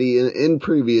already in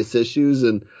previous issues.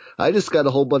 And I just got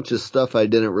a whole bunch of stuff I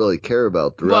didn't really care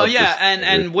about throughout. Well, yeah,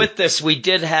 and with this, we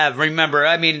did have, remember,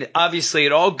 I mean, obviously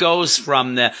it all goes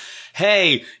from the,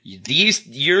 hey,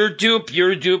 you're dupe,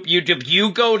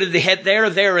 you go to the head there,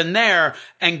 and there,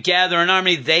 and gather an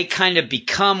army. They kind of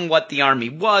become what the army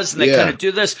was, and they kind of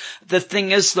do this. The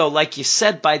thing is, though, like you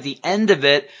said, by the end of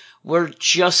it, we're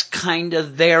just kind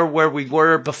of there where we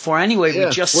were before anyway. Yeah,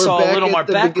 we just saw a little more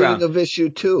background. Beginning of issue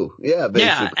 2. Yeah, basically.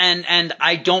 Yeah, and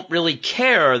I don't really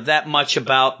care that much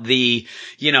about the,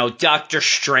 Doctor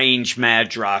Strange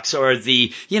Madrox or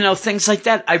the, things like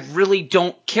that. I really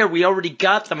don't care. We already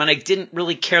got them, and I didn't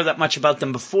really care that much about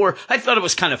them before. I thought it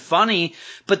was kind of funny,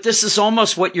 but this is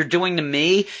almost what you're doing to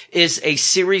me is a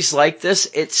series like this.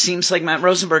 It seems like Matt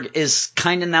Rosenberg is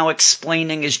kind of now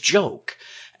explaining his joke.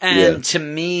 And to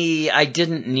me, I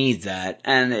didn't need that.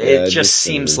 And it just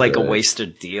seems like a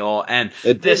wasted deal. And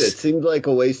it seemed like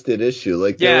a wasted issue.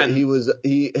 Like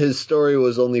his story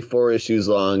was only 4 issues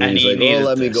long, and he's like,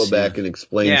 let me go back and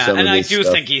explain some of this stuff. And I do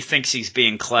think he thinks he's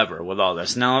being clever with all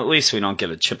this. Now, at least we don't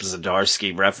get a Chip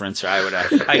Zdarsky reference. Or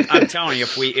I'm telling you,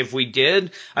 if we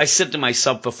did, I said to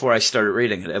myself before I started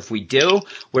reading it, if we do,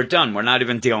 we're done. We're not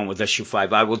even dealing with issue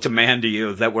 5. I will demand to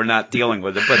you that we're not dealing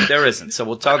with it, but there isn't. So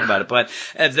we'll talk about it. But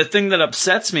the thing that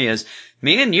upsets me is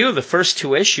me and you, the first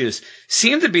 2 issues,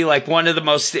 seem to be like one of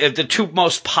the 2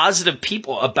 most positive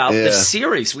people about this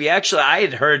series. I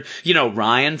had heard,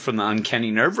 Ryan from the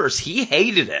Uncanny Nerverse, he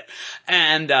hated it.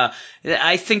 And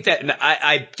I think that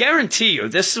I guarantee you,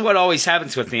 this is what always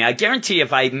happens with me. I guarantee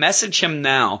if I message him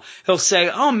now, he'll say,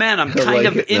 "Oh man, I'm kind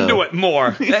of into it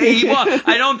more."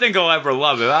 I don't think he'll ever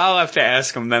love it. I'll have to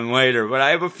ask him then later. But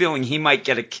I have a feeling he might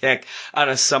get a kick out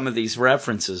of some of these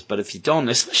references. But if you don't,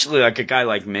 especially like a guy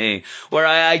like me, where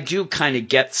I do kind of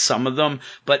get some of them,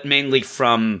 but mainly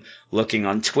from looking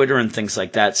on Twitter and things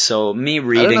like that. So me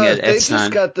reading it, they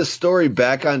just got the story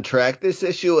back on track this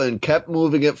issue and kept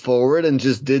moving it forward and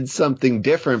just did something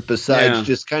different besides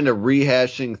just kind of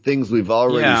rehashing things we've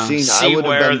already seen. See I would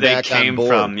where have been they back came on board.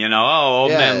 from,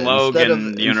 Old Man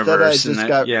Logan universe.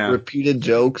 Instead I just got repeated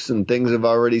jokes and things I've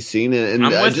already seen, and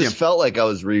I just felt like I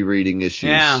was rereading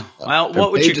issues. Yeah. Well,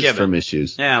 what would you give it? From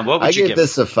issues. Yeah. What would you give it? I give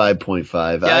this a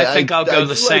 5.5. Yeah, I think I'll go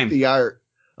the same. Like the art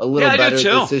a little better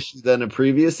this issue than a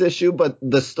previous issue, but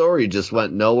the story just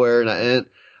went nowhere, and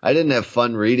I didn't have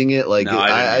fun reading it.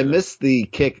 I missed the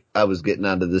kick I was getting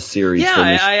out of this series. Yeah,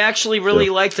 I actually really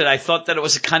liked it. I thought that it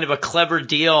was a kind of a clever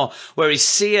deal where we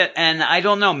see it, and I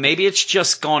don't know, maybe it's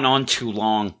just gone on too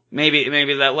long.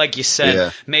 Maybe that, like you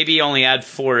said, maybe you only had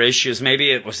 4 issues.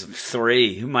 Maybe it was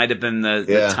 3. It might have been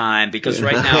the time, because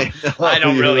right now I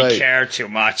don't really care too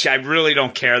much. I really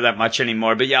don't care that much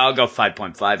anymore. But yeah, I'll go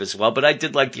 5.5 as well. But I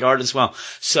did like the art as well.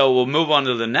 So we'll move on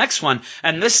to the next one.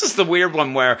 And this is the weird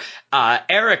one where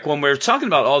Eric, when we were talking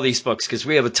about all these books, because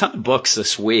we have a ton of books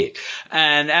this week,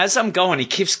 and as I'm going, he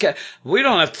keeps we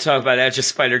don't have to talk about Edge of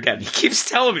Spider-Geddon. He keeps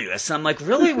telling me this. And I'm like,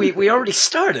 really? We already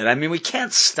started. I mean, we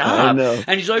can't stop.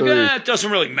 And he's like, it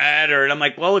doesn't really matter. And I'm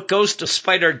like, well, it goes to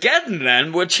Spider-Geddon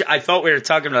then, which I thought we were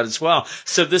talking about as well.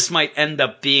 So this might end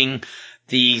up being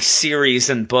the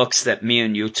series and books that me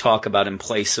and you talk about in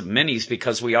place of minis,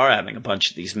 because we are having a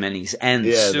bunch of these minis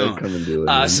end soon. Come and do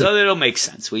it, so it'll make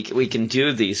sense. We can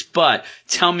do these. But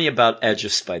tell me about Edge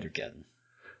of Spider-Geddon.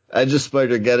 Edge of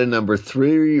Spider-Geddon number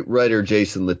 3, writer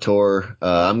Jason Latour.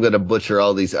 I'm going to butcher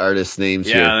all these artists' names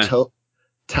here.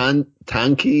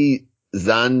 Tanki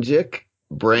Zanjic,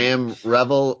 Bram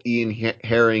Revel, Ian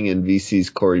Herring, and VC's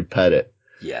Corey Pettit.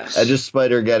 Yes. Edge of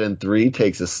Spider-Geddon 3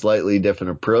 takes a slightly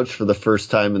different approach for the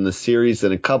first time in the series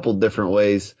in a couple different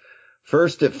ways.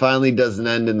 First, it finally doesn't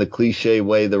end in the cliche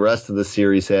way the rest of the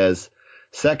series has.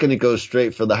 Second, it goes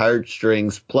straight for the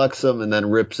heartstrings, plucks them, and then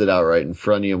rips it out right in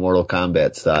front of you, Mortal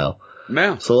Kombat style.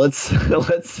 Man. So let's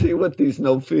see what these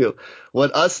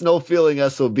what us no-feeling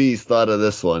SOBs thought of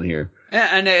this one here. Yeah,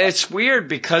 and it's weird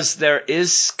because there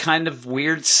is kind of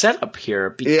weird setup here,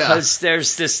 because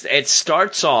there's this, it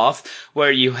starts off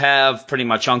where you have pretty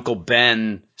much Uncle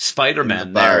Ben,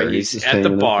 Spider-Man there. He's at the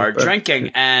bar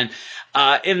drinking, and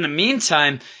in the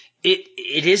meantime,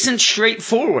 it isn't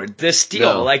straightforward, this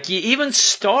deal. No. Like, you even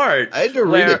start. I had to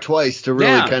read it twice to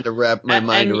really kind of wrap my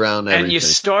mind around everything. And you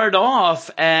start off,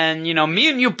 and, me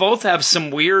and you both have some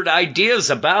weird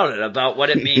ideas about what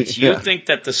it means. You think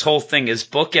that this whole thing is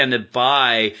bookended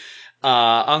by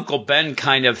Uncle Ben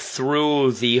kind of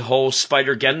through the whole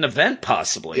Spider-Geddon event,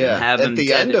 possibly. Yeah, at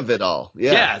the end of it all.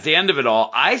 Yeah, at the end of it all.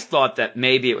 I thought that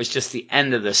maybe it was just the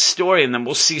end of the story, and then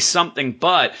we'll see something.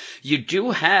 But you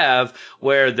do have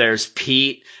where there's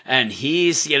Pete, and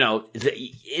he's,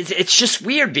 it's just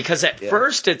weird, because at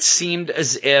first it seemed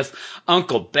as if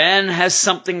Uncle Ben has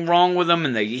something wrong with him,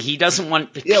 and he doesn't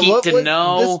want Pete to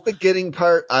know. This beginning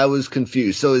part, I was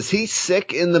confused. So is he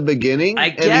sick in the beginning? I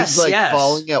guess, and he's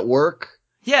falling at work?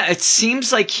 Yeah, it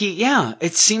seems like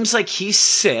he's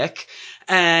sick,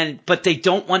 but they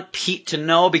don't want Pete to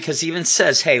know, because he even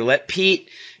says, hey, let Pete,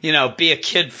 be a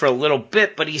kid for a little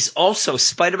bit, but he's also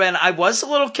Spider-Man. I was a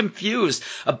little confused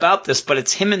about this, but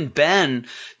it's him and Ben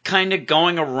kind of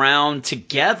going around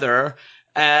together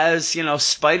as,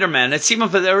 Spider-Man. It's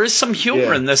even, there is some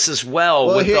humor in this as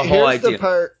well with the whole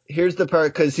idea. Here's the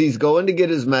part, because he's going to get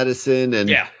his medicine, and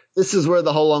this is where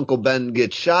the whole Uncle Ben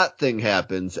gets shot thing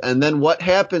happens. And then what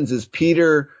happens is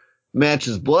Peter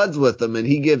matches bloods with him, and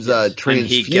he gives a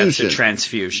transfusion. And he gets a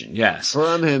transfusion, yes.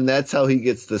 From him, that's how he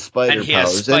gets the spider powers. And he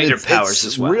has spider powers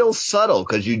as well. It's real subtle,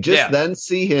 because you just then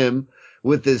see him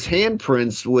with his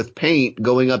handprints with paint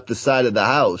going up the side of the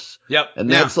house. Yep. And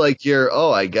that's like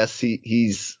I guess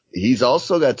he's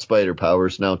also got spider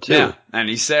powers now too. Yeah, and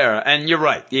he's there. And you're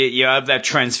right. You have that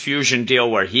transfusion deal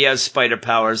where he has spider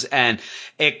powers, and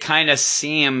it kind of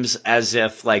seems as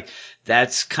if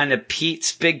that's kind of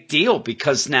Pete's big deal,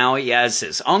 because now he has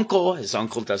his uncle. His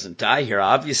uncle doesn't die here,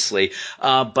 obviously,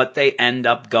 but they end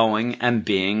up going and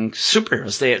being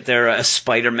superheroes. They're a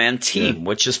Spider-Man team,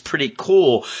 which is pretty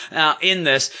cool. In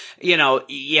this,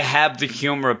 you have the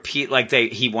humor of Pete,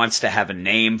 he wants to have a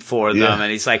name for them,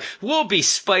 and he's like, we'll be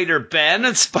Spider-Ben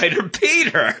and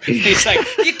Spider-Peter. He's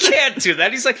like, you can't do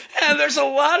that. He's like, there's a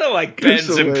lot of Bens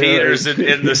and Peters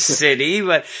in the city,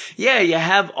 but you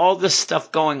have all this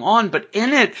stuff going on. But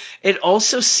in it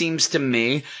also seems to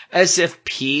me as if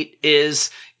Pete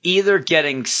is either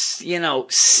getting,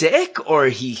 sick, or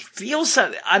he feels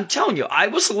that. I'm telling you, I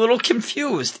was a little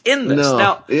confused in this. No.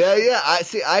 Now,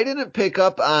 I didn't pick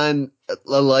up on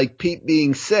Pete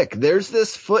being sick. There's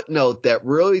this footnote that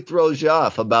really throws you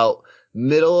off about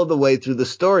middle of the way through the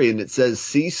story, and it says,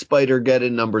 "See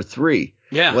Spider-Geddon number 3."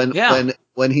 Yeah.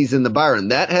 When he's in the bar,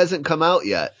 and that hasn't come out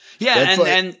yet. Yeah,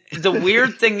 and the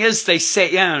weird thing is they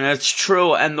say, that's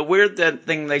true. And the weird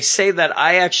thing, they say that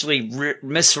I actually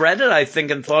misread it, I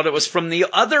think, and thought it was from the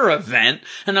other event.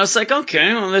 And I was like,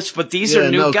 okay, well, but these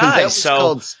are new guys. That was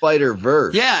called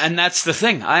Spider-Verse. Yeah, and that's the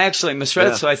thing. I actually misread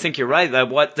it, so I think you're right, that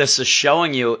what this is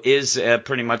showing you is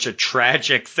pretty much a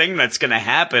tragic thing that's going to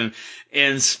happen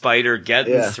in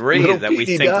Spider-Geddon 3, that we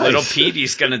think little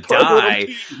Petey's going to die,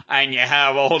 and you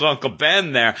have old Uncle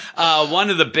Ben there. One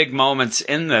of the big moments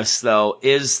in this, though,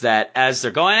 is that as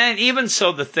they're going, and even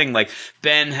so, the thing,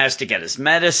 Ben has to get his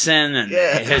medicine and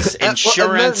his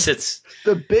insurance. It's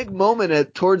the big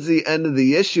moment towards the end of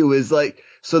the issue is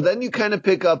so then you kind of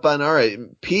pick up on, all right,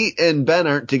 Pete and Ben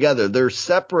aren't together. They're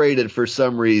separated for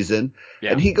some reason.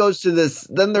 Yeah. And he goes to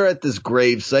then they're at this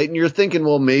grave site, and you're thinking,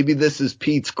 well, maybe this is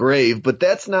Pete's grave, but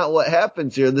that's not what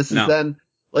happens here. This is then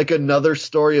another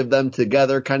story of them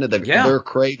together, kind of their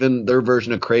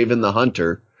version of Kraven the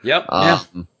Hunter. Yep.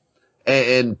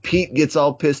 And Pete gets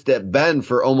all pissed at Ben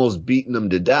for almost beating him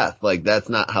to death. That's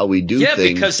not how we do things.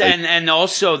 Yeah, because, and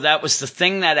also that was the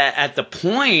thing that at the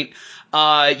point,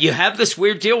 you have this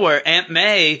weird deal where Aunt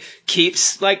May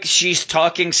keeps, she's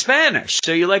talking Spanish.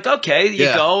 So you're like, okay, you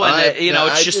go, and,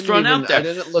 it's just thrown out there. I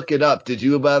didn't look it up. Did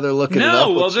you bother looking it up?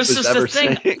 No, well, this is the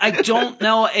thing. I don't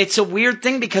know. It's a weird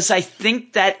thing, because I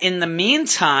think that in the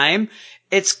meantime,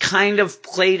 it's kind of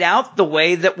played out the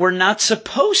way that we're not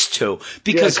supposed to,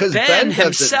 because Ben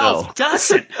himself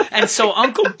doesn't. And so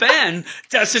Uncle Ben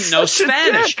doesn't know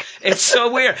Spanish. It's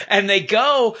so weird. And they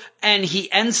go, and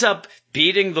he ends up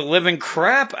beating the living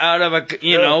crap out of the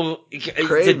deal,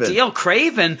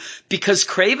 Kraven, because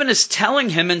Kraven is telling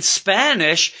him in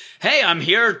Spanish, hey, I'm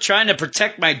here trying to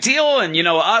protect my deal, and,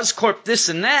 Oscorp this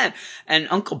and that. And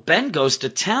Uncle Ben goes to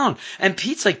town, and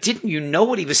Pete's like, didn't you know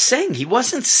what he was saying? He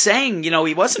wasn't saying,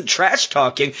 he wasn't trash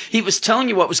talking. He was telling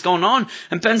you what was going on.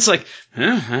 And Ben's like,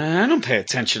 I don't pay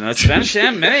attention to that Spanish.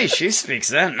 Aunt May, she speaks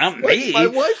that, not me. My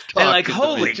wife talking and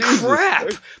holy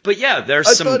crap. But there's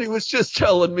I thought he was just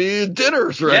telling me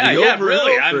dinner's ready. Yeah,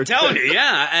 really. I'm telling you,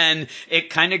 and it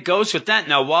kind of goes with that.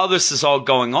 Now, while this is all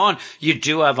going on, you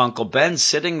do have Uncle Ben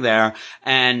sitting there,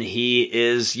 and he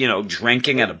is,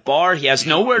 drinking at a bar. He has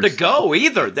nowhere to go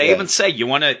either. They even say, you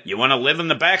want to live in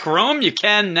the back room? You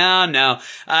can? No.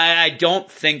 I don't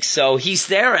think so. He's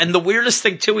there, and the weirdest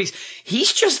thing too,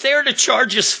 he's just there to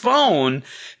charge his phone,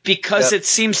 because it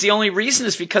seems the only reason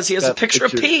is because he has a picture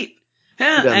of Pete.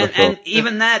 Yeah, and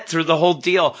even that through the whole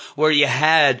deal, where you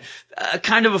had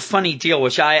kind of a funny deal,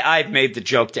 which I've made the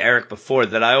joke to Eric before,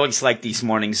 that I always like these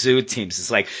morning zoo teams. It's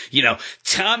like,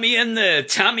 Tommy and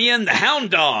the Hound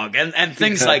Dog and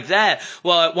things like that.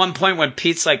 Well, at one point when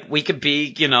Pete's like, we could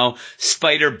be,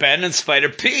 Spider Ben and Spider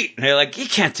Pete. And they're like, you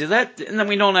can't do that. And then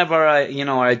we don't have our,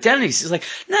 our identities. He's like,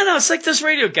 no, it's like those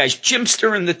radio guys,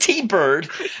 Jimster and the T-Bird.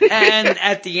 And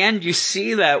at the end, you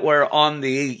see that where on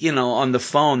the, on the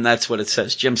phone, that's what it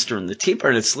says, Jimster and the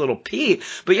T-Bird. It's little Pete.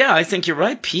 But I think you're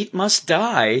right. Pete must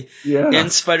die in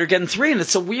Spider-Geddon 3. And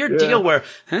it's a weird deal where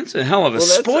it's a hell of a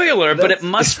spoiler, but it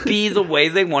must be the way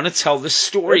they want to tell the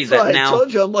story. That's why I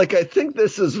told you, I'm like, I think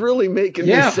this is really making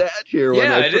me sad here.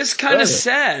 Yeah, it is kind of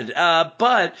sad.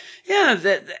 But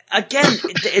again,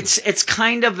 it's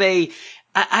kind of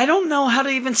I don't know how to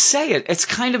even say it. It's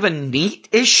kind of a neat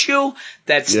issue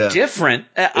that's different.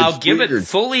 I'll give it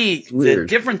fully the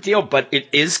different deal, but it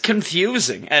is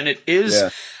confusing, and it is.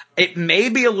 It may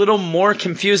be a little more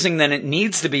confusing than it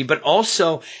needs to be, but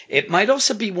also it might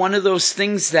also be one of those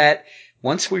things that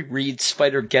once we read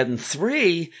Spider-Geddon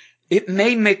 3, it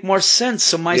may make more sense.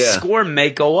 So my score may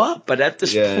go up, but at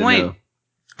this point,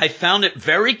 I found it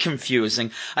very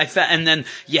confusing. And then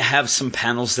you have some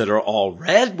panels that are all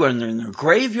red when they're in their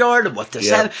graveyard. And what does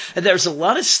that? And there's a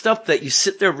lot of stuff that you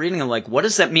sit there reading and like, what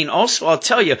does that mean? Also, I'll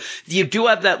tell you, you do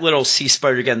have that little see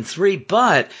Spider-Geddon 3,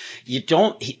 but you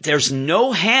don't. There's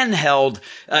no hand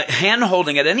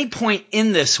holding at any point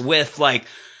in this with like,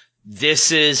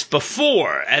 this is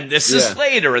before and this is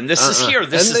later and this is here.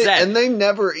 This is that. And they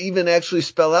never even actually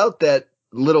spell out that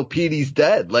little Petey's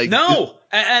dead. Like no.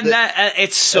 And that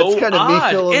it's so kind of odd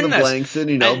me filling in the this. blanks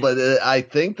in, but I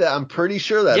think that I'm pretty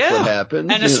sure that's what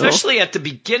happened. And especially at the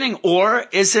beginning, or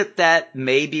is it that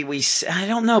maybe I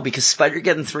don't know, because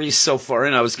Spider-Geddon 3 is so far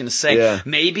in, I was going to say,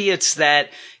 maybe it's that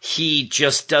he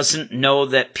just doesn't know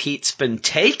that Pete's been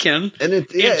taken. And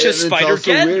it's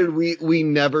also weird, we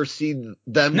never see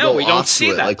them No, we don't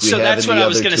see that. Like so that's what I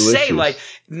was going to say. Like,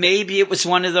 maybe it was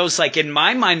one of those, like, in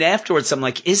my mind afterwards, I'm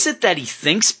like, is it that he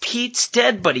thinks Pete's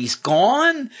dead, but he's gone?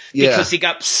 Because he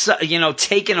got,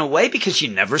 taken away, because you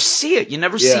never see it. You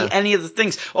never see any of the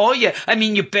things. I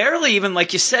mean, you barely even,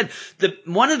 like you said,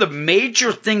 one of the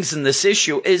major things in this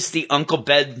issue is the Uncle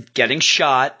Ben getting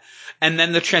shot. And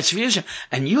then the transfusion.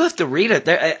 And you have to read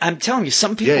it. I'm telling you,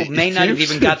 some people may not have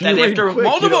even got that after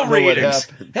multiple readings.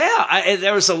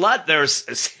 There was a lot.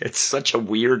 It's such a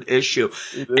weird issue.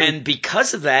 And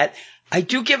because of that, I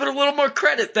do give it a little more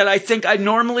credit than I think I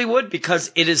normally would,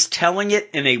 because it is telling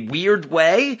it in a weird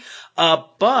way.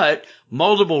 But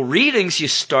multiple readings, you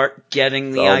start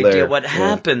getting the idea what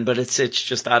happened. But it's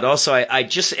just odd. Also,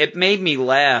 it made me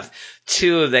laugh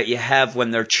too, that you have when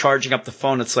they're charging up the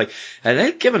phone. It's like, are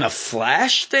they giving a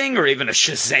flash thing or even a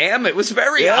Shazam? It was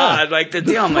very odd, like the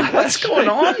deal. I'm like, what's going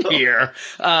on here?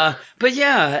 But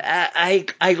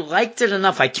I liked it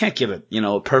enough. I can't give it,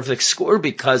 a perfect score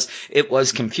because it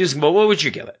was confusing. But what would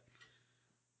you give it?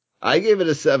 I gave it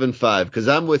a 7.5 because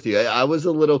I'm with you. I was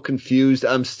a little confused.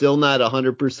 I'm still not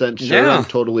 100% sure I'm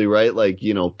totally right. Like,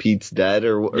 Pete's dead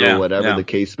or whatever the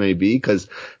case may be, because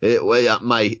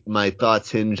my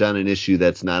thoughts hinge on an issue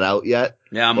that's not out yet.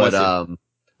 Yeah, I'm with you.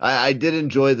 I did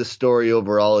enjoy the story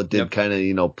overall. It did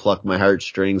kind of, pluck my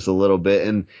heartstrings a little bit.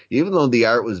 And even though the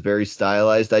art was very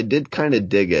stylized, I did kind of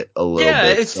dig it a little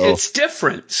bit. Yeah, it's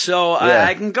different. So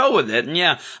I can go with it.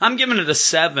 And I'm giving it a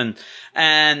 7.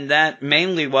 And that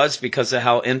mainly was because of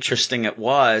how interesting it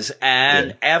was.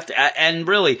 And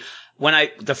really,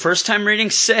 the first time reading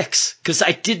 6, because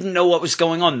I didn't know what was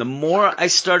going on. The more I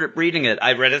started reading it,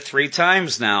 I read it 3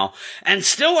 times now, and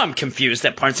still I'm confused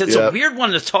at parts. It's a weird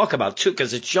one to talk about too,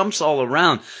 because it jumps all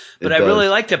around. But I really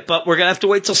liked it. But we're going to have to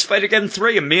wait till Spider-Geddon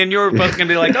 3, and me and you are both going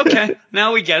to be like, okay,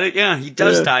 now we get it. Yeah, he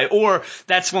does die. Or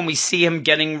that's when we see him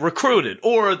getting recruited.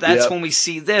 Or that's when we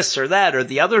see this or that or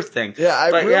the other thing. Yeah, I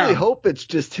really hope it's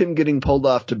just him getting pulled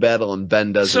off to battle and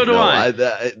Ben doesn't know. So do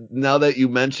I. Now that you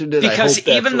mentioned it, because I hope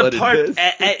that's even the what part, it is.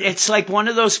 It's like one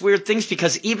of those weird things,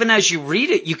 because even as you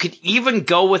read it, you could even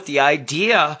go with the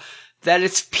idea that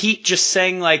it's Pete just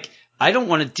saying, like, I don't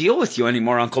want to deal with you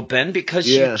anymore, Uncle Ben, because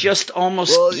you just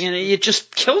almost, you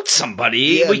just killed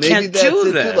somebody. Yeah, we can't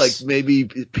do this. Like maybe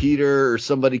Peter or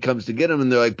somebody comes to get him,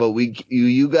 and they're like, "But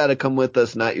you got to come with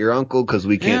us, not your uncle, because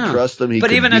we can't trust him."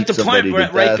 But even at the point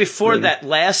right before that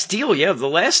last deal, the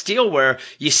last deal where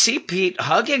you see Pete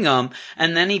hugging him,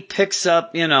 and then he picks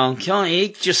up,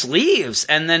 he just leaves,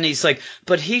 and then he's like,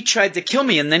 "But he tried to kill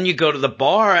me," and then you go to the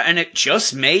bar, and it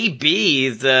just may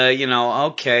be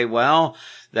okay, well,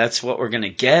 that's what we're going to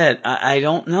get. I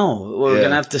don't know. We're going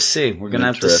to have to see. We're going to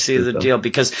have to see the deal,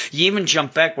 because you even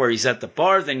jump back where he's at the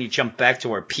bar, then you jump back to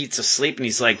where Pete's asleep, and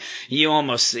he's like, we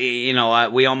almost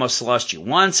lost you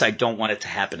once. I don't want it to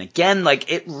happen again. Like,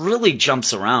 it really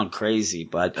jumps around crazy,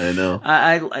 but I know.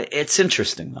 It's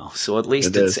interesting though. So at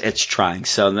least it's trying.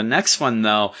 So the next one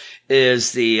though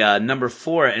is the number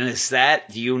 4, and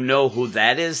do you know who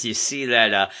that is? You see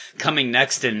that coming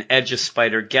next in Edge of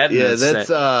Spider-Geddon. Yeah, that's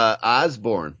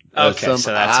Osborn. Okay,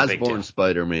 so that's Osborn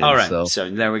Spider-Man. All right, so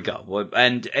there we go.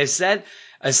 And is that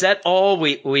Is that all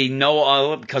we know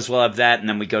all of? Because we'll have that, and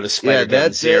then we go to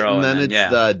Spider-Geddon Zero. And then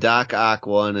it's the Doc Ock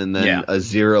one, and then a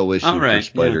Zero issue for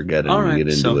Spider-Geddon. All right. We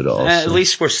get into it all. At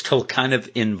least we're still kind of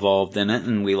involved in it,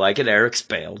 and we like it. Eric's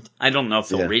bailed. I don't know if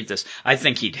he'll read this. I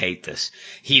think he'd hate this.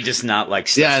 He does not like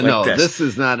stuff like this. This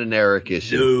is not an Eric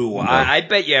issue. No. I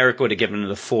bet you Eric would have given it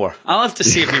a 4. I'll have to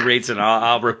see if he reads it.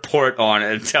 I'll report on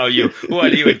it and tell you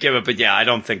what he would give it. But yeah, I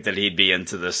don't think that he'd be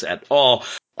into this at all.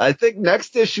 I think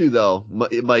next issue, though,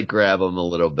 it might grab him a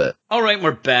little bit. All right,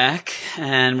 we're back,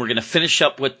 and we're going to finish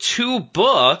up with 2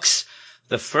 books.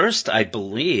 The first, I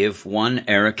believe, one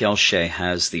Eric L. Shea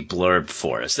has the blurb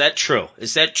for. Is that true?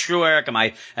 Is that true, Eric? Am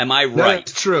I right?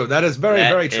 That's true. That is very,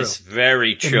 very true. It's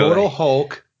very true. Immortal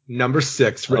Hulk, number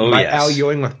 6, written by Al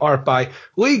Ewing with art by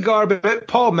Lee Garbett,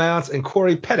 Paul Mounts, and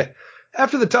Corey Pettit.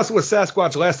 After the tussle with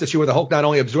Sasquatch last issue, where the Hulk not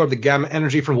only absorbed the gamma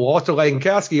energy from Walter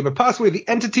Langkowski, but possibly the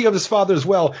entity of his father as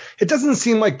well, it doesn't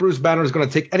seem like Bruce Banner is going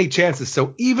to take any chances.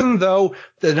 So even though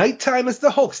the nighttime is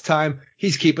the Hulk's time,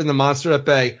 he's keeping the monster at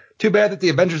bay. Too bad that the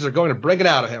Avengers are going to bring it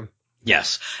out of him.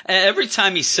 Yes. Every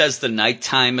time he says the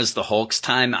nighttime is the Hulk's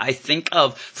time,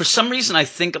 for some reason, I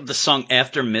think of the song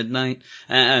After Midnight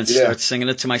and start singing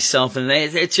it to myself. And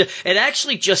it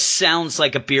actually just sounds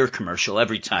like a beer commercial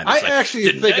every time. It's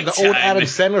actually think of the old Adam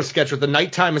Sandler sketch with the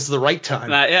nighttime is the right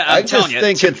time. I just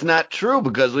think it's not true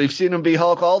because we've seen him be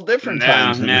Hulk all different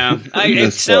times.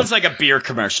 It sounds like a beer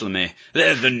commercial to me.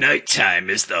 The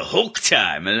nighttime is the Hulk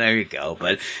time. And there you go.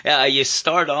 But you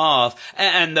start off,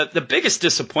 and the biggest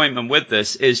disappointment with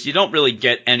this is you don't really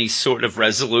get any sort of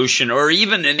resolution or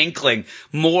even an inkling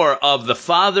more of the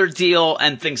father deal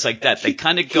and things like that. They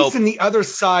kind of go. He's in the other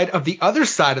side of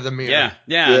the mirror.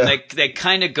 Yeah. They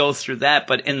kind of go through that,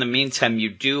 but in the meantime,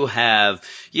 you do have,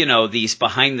 these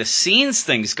behind the scenes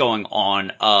things going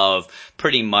on of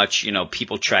pretty much,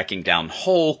 people tracking down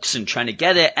Hulks and trying to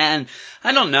get it. And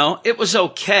I don't know, it was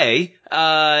okay.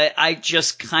 I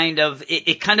just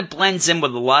it kind of blends in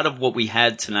with a lot of what we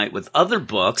had tonight with other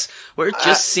books, where it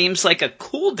just seems like a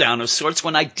cool down of sorts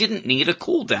when I didn't need a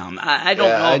cool down. I don't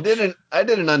know. I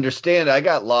didn't understand. I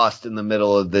got lost in the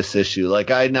middle of this issue. Like,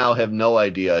 I now have no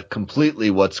idea completely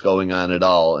what's going on at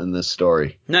all in this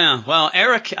story. No, well,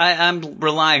 Eric, I'm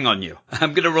relying on you.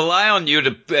 I'm going to rely on you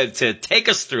to take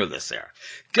us through this, Eric.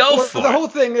 Go for it. The whole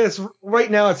thing is, right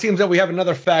now, it seems that we have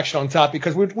another faction on top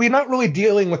because we're not really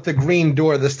dealing with the Green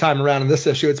Door this time around in this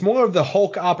issue. It's more of the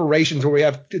Hulk operations where we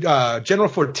have General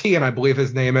Fortean, I believe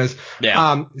his name is.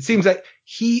 Yeah. It seems that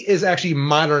he is actually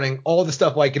monitoring all the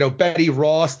stuff like, Betty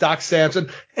Ross, Doc Samson,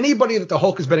 anybody that the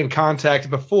Hulk has been in contact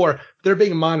before, they're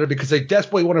being monitored because they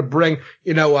desperately want to bring,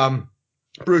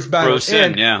 Bruce Banner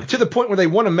in to the point where they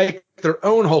want to make their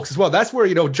own Hulks as well. That's where,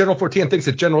 General Fortean thinks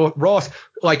that General Ross,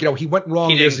 he went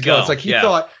wrong years ago. It's like he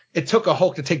thought it took a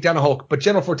Hulk to take down a Hulk, but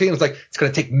General Fortean was like, it's going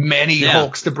to take many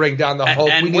Hulks to bring down the Hulk.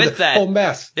 And we need the whole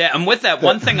mess. Yeah, and with that,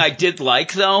 one thing I did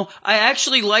like, though, I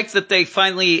actually liked that they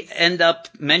finally end up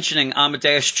mentioning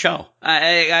Amadeus Cho.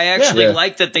 I actually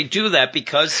like that they do that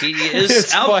because he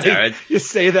is out there. You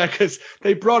say that because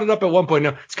they brought it up at one point.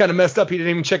 Now, it's kind of messed up. He didn't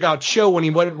even check out Cho when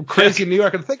he went crazy in New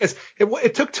York. And the thing is,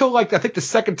 it took till I think the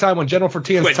second time when General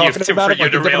Fortean was talking about it. For you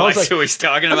to realize who he's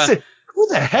talking about. Who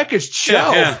the heck is Cho?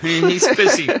 Yeah. He's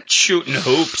busy shooting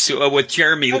hoops with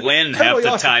Jeremy Lin half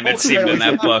the time, it seemed, in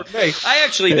that book.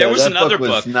 There was another book.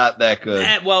 Was not that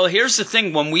good. Well, here's the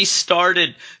thing. When we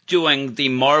started doing the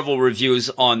Marvel reviews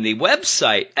on the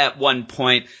website at one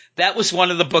point, that was one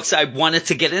of the books I wanted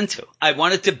to get into. I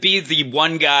wanted to be the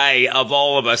one guy of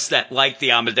all of us that liked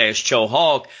the Amadeus Cho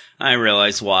Hulk. I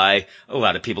realize why a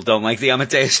lot of people don't like the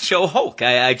Amadeus Cho Hulk.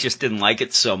 I just didn't like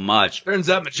it so much. Turns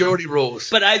out majority rules.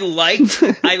 But I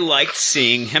liked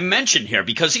seeing him mentioned here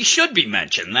because he should be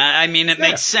mentioned. I mean, it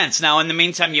makes sense. Now, in the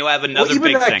meantime, you have another big thing.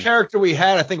 Even that character we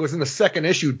had, I think, was in the second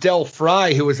issue, Del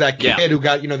Fry, who was that kid who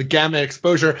got, the gamma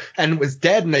exposure and was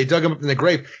dead, and they dug him up in the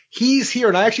grave. He's here,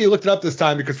 and I actually looked it up this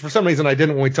time because for some reason I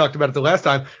didn't when we talked about it the last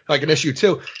time, like in issue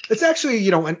 2. It's actually,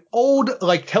 an old,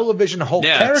 television Hulk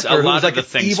character a lot who was like of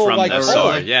the an things evil, from the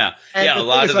story. And a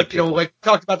lot of the people.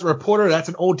 Talked about the reporter. That's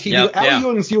an old TV. Al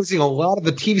Ewing's using a lot of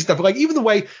the TV stuff. Like even the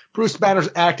way Bruce Banner's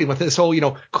acting with his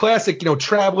whole, classic,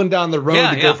 traveling down the road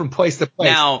to go from place to place.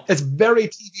 Now, it's very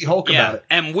TV Hulk about it.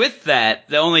 And with that,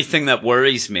 the only thing that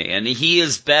worries me, and he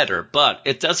is better, but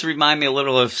it does remind me a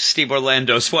little of Steve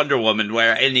Orlando's Wonder Woman,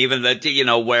 where in even that,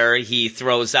 where he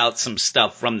throws out some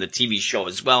stuff from the TV show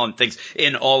as well and things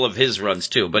in all of his runs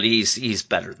too. But he's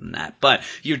better than that. But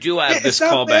you do have this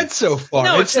callback. Bad so far.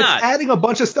 No, it's not. It's adding a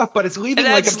bunch of stuff, but it's leaving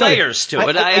adds layers to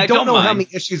it. I don't know mind. how many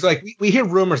issues. Like we hear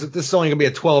rumors that this is only going to be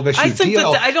a 12-issue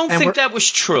deal. I don't think that was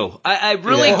true. I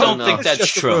really don't think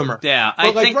that's true. Rumor. Yeah,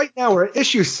 but right now we're at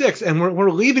issue 6, and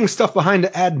we're leaving stuff behind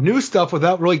to add new stuff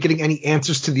without really getting any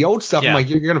answers to the old stuff. Yeah. I'm like,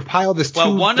 you're going to pile this too darn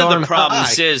high. Well, one of the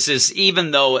problems is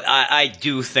even though I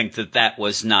do think that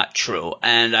was not true,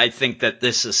 and I think that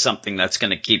this is something that's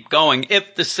going to keep going.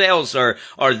 If the sales are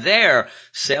there,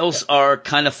 sales are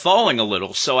kind of falling a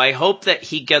little. So I hope that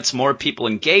he gets more people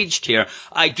engaged here.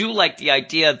 I do like the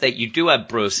idea that you do have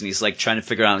Bruce, and he's like trying to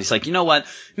figure out. He's like, you know what?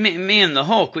 Me and the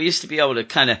Hulk, we used to be able to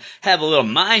kind of have a little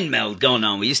mind meld going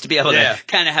on. We used to be able to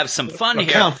kind of have some fun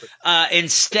here.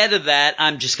 Instead of that,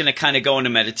 I'm just going to kind of go into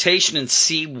meditation and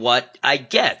see what I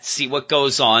get, see what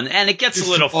goes on. And it gets a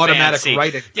little fancy.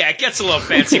 Writing. Yeah, it gets a little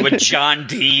fancy with John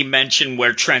D. mentioned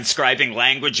we're transcribing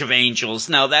language of angels.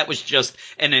 Now, that was just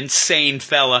an insane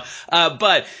fella.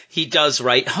 But he does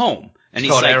write home. And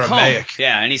he's like, Aramaic. home.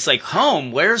 Yeah, and he's like,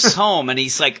 home? Where's home? And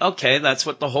he's like, okay, that's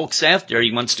what the Hulk's after.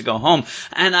 He wants to go home.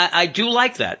 And I do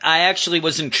like that. I actually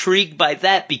was intrigued by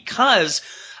that because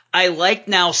I like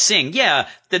now seeing,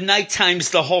 the nighttime's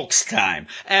the Hulk's time.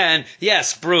 And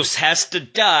yes, Bruce has to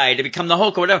die to become the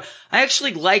Hulk or whatever. I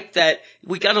actually like that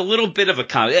we got a little bit of a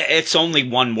comment. It's only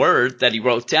one word that he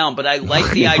wrote down, but I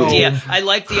like the idea. I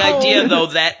like the idea, though,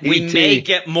 that we may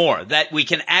get more, that we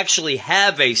can actually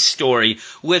have a story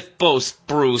with both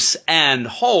Bruce and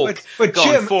Hulk but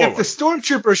going Jim, forward. If the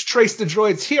stormtroopers trace the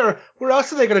droids here, where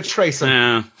else are they going to trace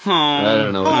them? I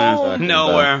don't know what you're talking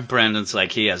nowhere. about. Brandon's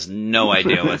like, he has no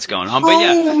idea what's going on.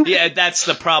 But yeah, that's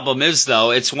the problem is,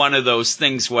 though, it's one of those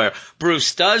things where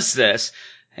Bruce does this.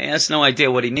 He has no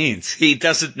idea what he means. He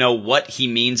doesn't know what he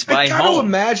means by home. I gotta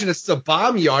imagine it's the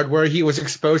bomb yard where he was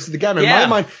exposed to the gamma. In my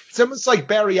mind, it's almost like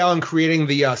Barry Allen creating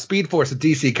the Speed Force of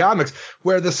DC Comics,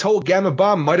 where this whole gamma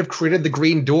bomb might have created the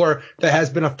green door that has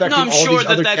been affecting all these other gamma people.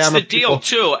 I'm sure that's the deal,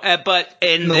 too. But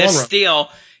in this deal,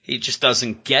 he just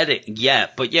doesn't get it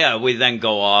yet. But yeah, we then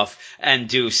go off and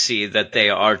do see that they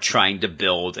are trying to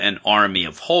build an army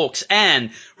of Hulks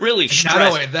and really stress.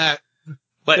 Not only that,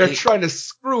 but they're trying to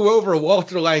screw over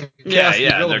Walter Lang.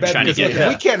 They're trying to get if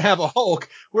we can't have a Hulk,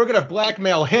 we're going to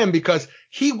blackmail him because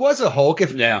he was a Hulk. He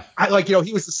was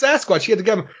the Sasquatch. He had to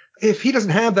get him. If he doesn't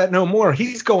have that no more,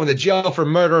 he's going to jail for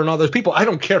murdering all those people. I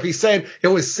don't care if he's saying it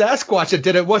was Sasquatch that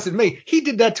did it. It wasn't me. He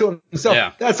did that to himself.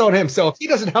 Yeah. That's on him. So if he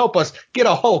doesn't help us get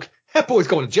a Hulk, that boy's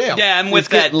going to jail. Yeah, and with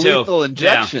that too. Lethal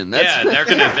injection. Yeah, they're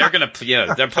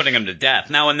putting him to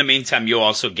death. Now, in the meantime, you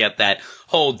also get that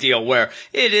whole deal where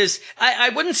it is, I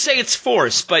wouldn't say it's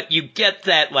forced, but you get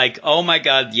that like, oh my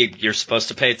God, you're supposed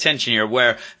to pay attention here,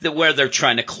 where they're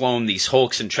trying to clone these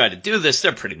Hulks and try to do this.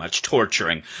 They're pretty much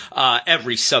torturing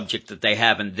every subject that they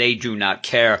have, and they do not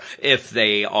care if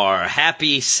they are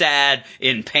happy, sad,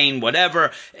 in pain,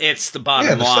 whatever. It's the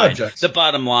bottom line. The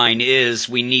bottom line is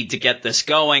we need to get this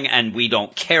going, and we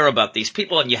don't care about these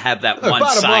people. And you have that one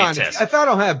scientist. Line, if I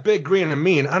don't have big, green, and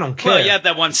mean, I don't care. Well, you have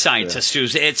that one scientist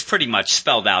who's, it's pretty much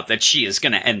spelled out that she is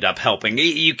going to end up helping.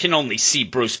 You can only see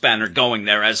Bruce Banner going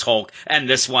there as Hulk and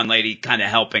this one lady kind of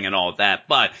helping and all of that.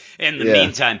 But in the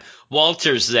meantime,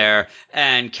 Walter's there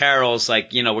and Carol's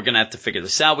like, we're going to have to figure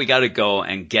this out. We got to go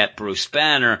and get Bruce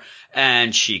Banner.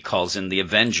 And she calls in the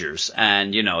Avengers,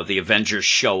 and the Avengers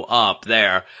show up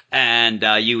there, and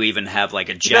you even have like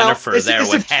a Jennifer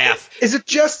with half. Is it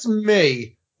just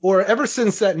me? Or ever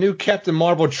since that new Captain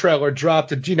Marvel trailer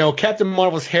dropped, Captain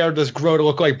Marvel's hair does grow to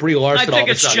look like Brie Larson. I think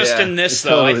it's just in this,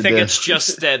 though. I think it's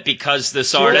just that because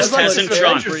this artist hasn't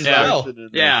drawn.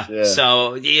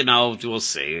 So, we'll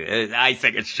see. I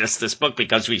think it's just this book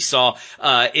because we saw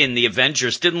in the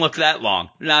Avengers didn't look that long.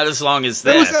 Not as long as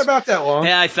this. It was about that long.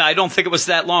 Yeah, I don't think it was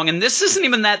that long. And this isn't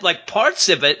even that, like, parts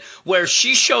of it where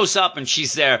she shows up and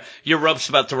she's there, your rope's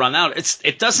about to run out.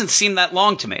 It doesn't seem that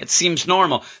long to me. It seems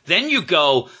normal. Then you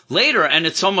go later, and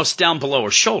it's almost down below her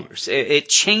shoulders. It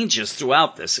changes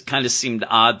throughout this. It kind of seemed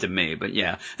odd to me, but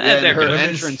her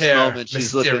entrance moment,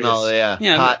 she's looking all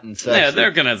hot and sexy. Yeah,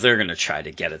 they're gonna try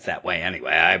to get it that way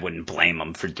anyway. I wouldn't blame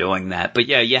them for doing that. But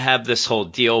yeah, you have this whole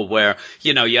deal where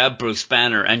you have Bruce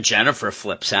Banner and Jennifer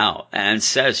flips out and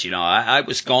says, I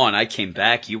was gone, I came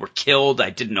back, you were killed, I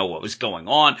didn't know what was going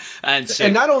on, and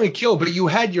not only killed, but you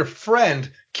had your friend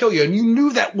kill you, and you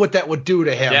knew what that would do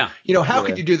to him. Yeah. You know, how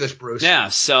could you do this, Bruce? Yeah,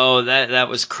 so that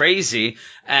was crazy.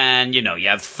 And, you know, you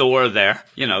have Thor there,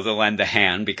 you know, they'll lend a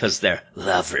hand because they're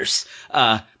lovers.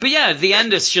 But yeah, at the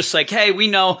end, it's just like, hey, we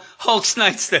know Hulk's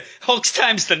time's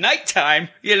the nighttime.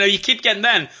 You know, you keep getting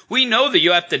then. We know that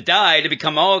you have to die to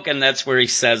become Hulk, and that's where he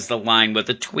says the line with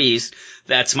a twist.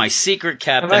 That's my secret,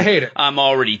 Captain. And I hate it. I'm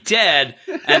already dead.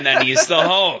 And then he's the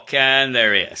Hulk, and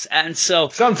there he is. And so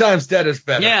sometimes dead is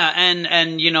better. Yeah,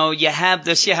 and you know, you have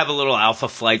a little Alpha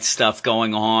Flight stuff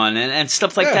going on and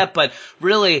stuff like that, but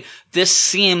really this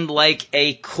seemed like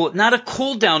not a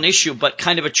cool down issue, but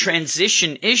kind of a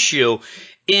transition issue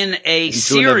in a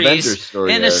series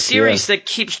that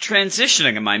keeps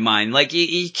transitioning in my mind. Like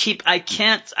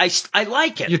I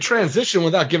like it. You transition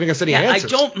without giving us any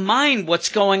answers. I don't mind what's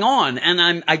going on,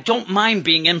 and I don't mind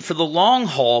being in for the long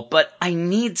haul, but I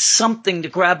need something to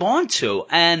grab onto.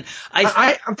 And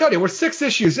I'm telling you, we're 6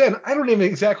 issues in. I don't even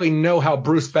exactly know how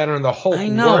Bruce Banner and the Hulk work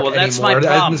anymore. That's my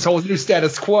problem. This whole new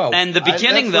status quo. And the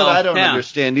beginning, I don't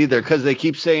understand either, because they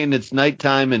keep saying it's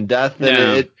nighttime and death,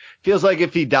 and it feels like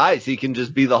if he dies, he can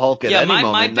just be the Hulk at any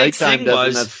moment. My big thing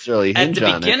was, necessarily hinge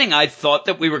at the beginning, I thought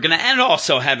that we were going to, and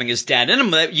also having his dad in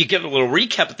him, you get a little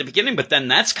recap at the beginning, but then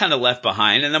that's kind of left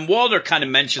behind. And then Walter kind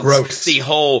of mentions the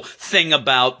whole thing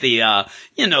about the,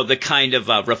 the kind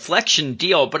of reflection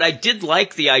deal. But I did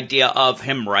like the idea of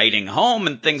him writing home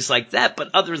and things like that. But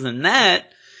other than that,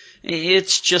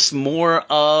 it's just more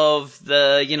of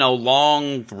the,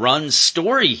 long run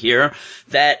story here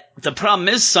that the problem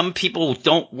is some people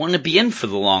don't want to be in for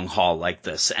the long haul like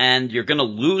this, and you're going to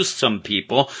lose some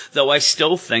people, though I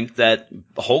still think that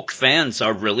Hulk fans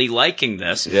are really liking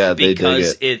this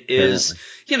because it is,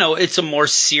 it's a more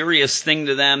serious thing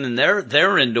to them, and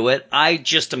they're into it. I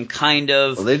just am kind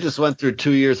of... Well, they just went through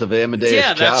 2 years of Amadeus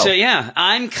Chow. That's it, yeah.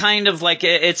 I'm kind of like,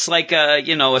 it's like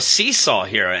a seesaw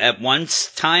here. At one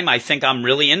time, I think I'm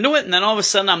really into it, and then all of a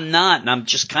sudden I'm not, and I'm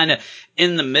just kind of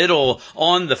in the middle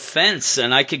on the fence,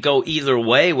 and I could go either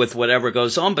way with whatever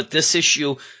goes on, but this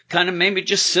issue kind of made me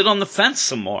just sit on the fence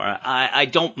some more. I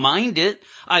don't mind it.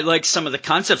 I like some of the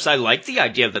concepts. I like the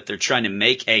idea that they're trying to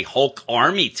make a Hulk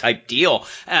army type deal.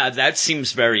 That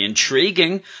seems very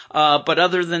intriguing. But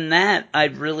other than that, I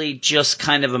really just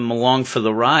kind of am along for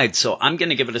the ride. So I'm going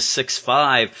to give it a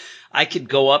 6.5. I could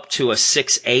go up to a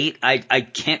 6.8. I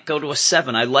can't go to a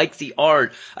 7. I like the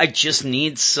art. I just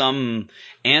need some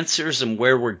answers and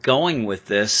where we're going with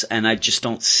this, and I just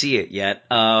don't see it yet.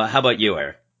 How about you,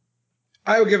 Eric?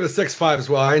 I would give it a 6.5 as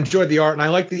well. I enjoyed the art and I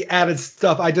like the added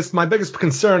stuff. My biggest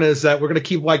concern is that we're going to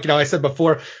keep, I said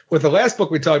before, with the last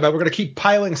book we talked about, we're going to keep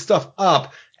piling stuff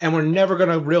up, and we're never going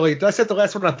to really, did I say the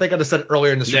last one? I think I just said it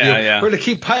earlier in this review. We're going to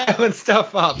keep piling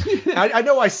stuff up. I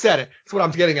know I said it. That's what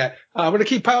I'm getting at. We're going to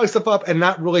keep piling stuff up and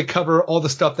not really cover all the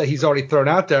stuff that he's already thrown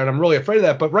out there. And I'm really afraid of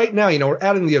that. But right now, we're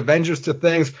adding the Avengers to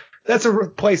things. That's a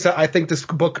place that I think this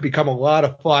book could become a lot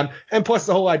of fun. And plus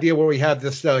the whole idea where we have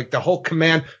this, the Hulk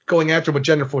command going after with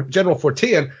General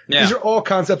Fortean. Yeah. These are all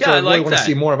concepts that I really want to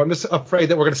see more of. I'm just afraid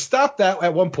that we're going to stop that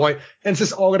at one point, and it's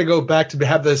just all going to go back to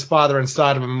have this father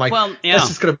inside of him. That's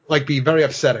just going to be very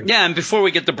upsetting. Yeah. And before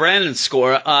we get the Brandon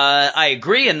score, I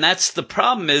agree. And that's the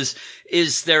problem is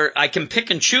there, I can pick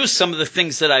and choose some of the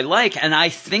things that I like. And I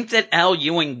think that Al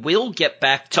Ewing will get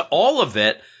back to all of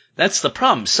it. That's the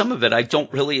problem. Some of it I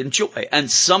don't really enjoy, and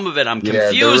some of it I'm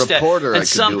confused at. The reporter and I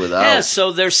could do without. Yeah,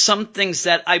 so there's some things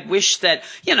that I wish that,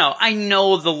 I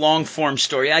know the long form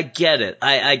story. I get it.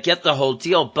 I get the whole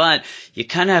deal, but you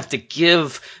kind of have to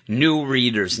give new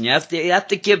readers, and you have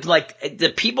to give,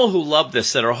 the people who love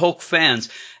this that are Hulk fans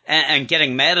and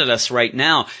getting mad at us right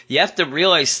now, you have to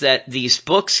realize that these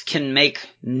books can make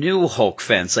new Hulk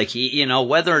fans.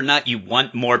 Whether or not you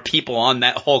want more people on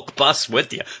that Hulk bus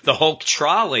with you, the Hulk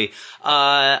trolley,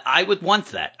 I would want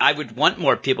that. I would want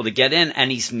more people to get in,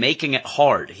 and he's making it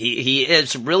hard. He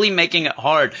is really making it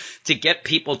hard to get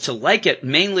people to like it,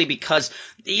 mainly because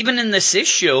even in this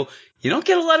issue, you don't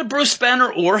get a lot of Bruce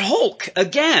Banner or Hulk.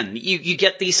 Again, you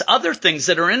get these other things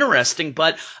that are interesting,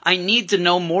 but I need to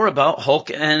know more about Hulk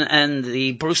and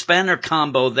the Bruce Banner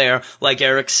combo there, like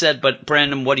Eric said. But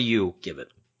Brandon, what do you give it?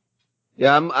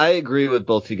 Yeah, I agree with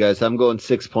both you guys. I'm going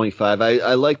 6.5.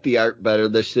 I like the art better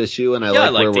this issue, and I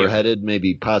like where we're headed,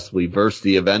 maybe possibly versus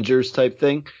the Avengers type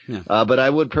thing. Yeah. But I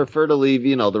would prefer to leave,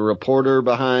 the reporter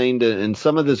behind and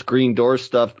some of this Green Door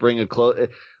stuff, bring a close.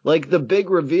 Like the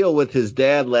big reveal with his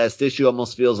dad last issue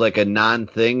almost feels like a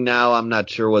non-thing now. I'm not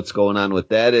sure what's going on with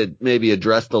that. It maybe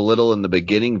addressed a little in the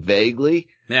beginning vaguely.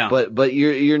 Yeah. But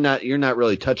you're not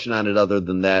really touching on it other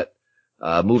than that.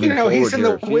 moving forward. He's in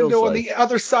the window on the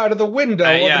other side of the window,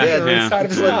 on the mirror inside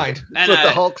of his mind. That's what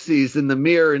the Hulk sees in the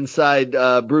mirror inside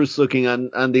Bruce looking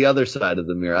on the other side of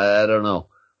the mirror. I don't know.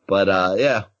 But,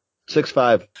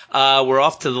 6.5. We're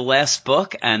off to the last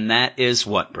book, and that is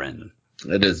what, Brandon?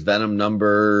 It is Venom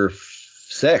number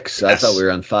 6. Yes. I thought we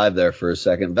were on 5 there for a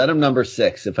second. Venom number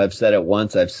 6. If I've said it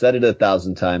once, I've said it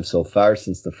 1,000 times so far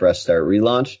since the Fresh Start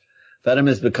relaunch. Venom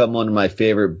has become one of my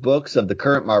favorite books of the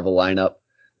current Marvel lineup.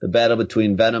 The battle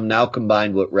between Venom, now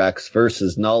combined with Rex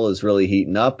versus Null, is really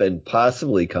heating up and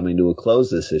possibly coming to a close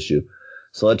this issue.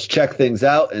 So let's check things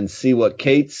out and see what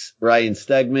Cates, Ryan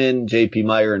Stegman, J.P.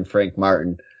 Meyer, and Frank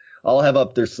Martin all have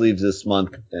up their sleeves this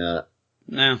month.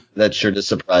 That's sure to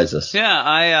surprise us. Yeah,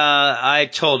 I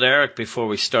told Eric before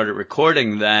we started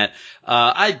recording that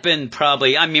I've been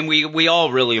we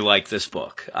all really like this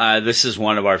book. This is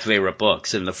one of our favorite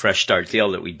books in the Fresh Start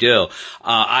deal that we do.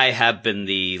 I have been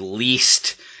the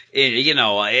least...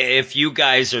 if you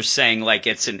guys are saying like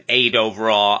it's an 8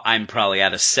 overall, I'm probably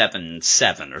at a 7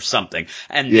 or something.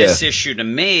 And this issue to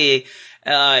me,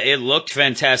 it looked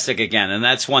fantastic again. And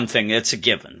that's one thing. It's a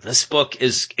given. This book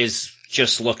is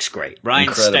just looks great. Ryan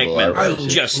Stegman. I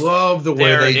just love the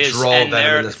way they draw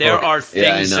that in this book. There are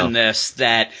things in this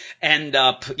that end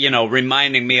up,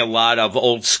 reminding me a lot of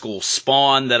old school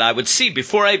Spawn that I would see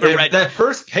before I even read that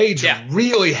first page.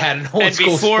 Really had an old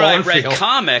school Spawn feel. And before I read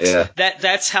comics,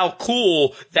 that's how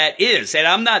cool that is. And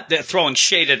I'm not throwing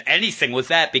shade at anything with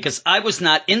that because I was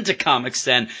not into comics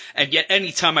then, and yet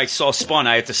anytime I saw Spawn,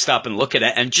 I had to stop and look at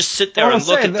it and just sit there and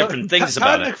look at different things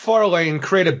about it. Todd McFarlane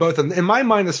created both. In my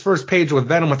mind, this first page with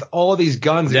Venom with all these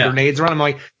guns and grenades around. I'm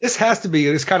like, this has to be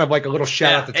this kind of like a little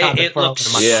shout out to Todd McFarlane. It looks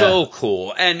so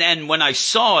cool. And when I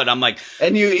saw it, I'm like...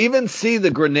 And you even see the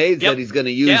grenades that he's going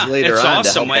to use later on. It's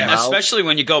awesome. To help him out. Especially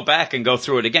when you go back and go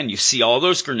through it again, you see all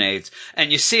those grenades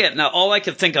and you see it. Now, all I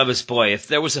could think of is, boy, if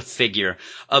there was a figure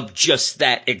of just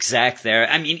that exact there.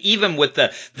 I mean, even with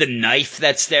the knife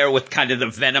that's there with kind of the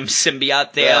Venom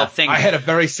symbiote there thing. I had a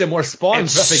very similar Spawn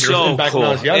figure back when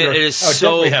I was younger. It is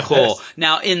so cool.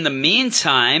 Now, in the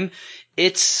meantime,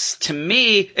 it's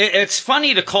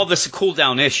funny to call this a cool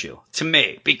down issue to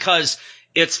me because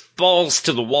it's balls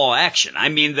to the wall action. I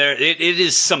mean, it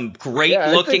is some great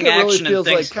looking action really feels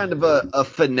and things. Like kind of a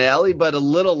finale, but a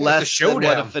little less than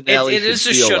what a finale It is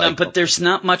a showdown, but there's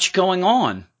not much going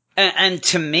on. And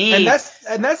to me, and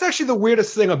that's actually the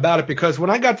weirdest thing about it because when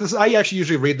I got this, I actually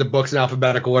usually read the books in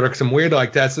alphabetical order because I'm weird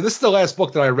like that. So this is the last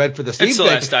book that I read for this evening. It's the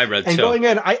last I read. And too. Going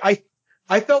in,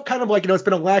 I felt kind of like, it's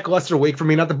been a lackluster week for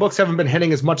me. Not the books haven't been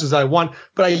hitting as much as I want,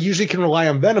 but I usually can rely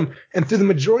on Venom. And through the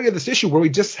majority of this issue where we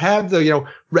just have the,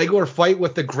 regular fight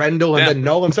with the Grendel and then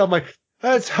Null himself, I'm like,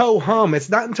 that's ho-hum. It's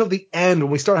not until the end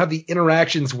when we start to have the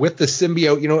interactions with the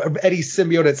symbiote, Eddie's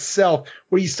symbiote itself,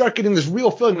 where you start getting this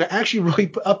real feeling that actually really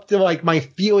put up to like my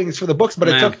feelings for the books. But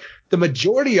it took the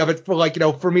majority of it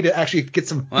for for me to actually get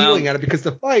some feeling out of it because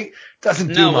the fight doesn't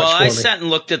do much for me. I sat and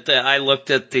looked at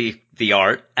the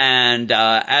art and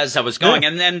as I was going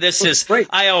and then this is great.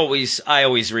 I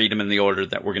always read them in the order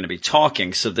that we're going to be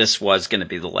talking, so this was going to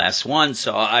be the last one,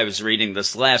 so I was reading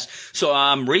this last, so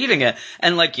I'm reading it,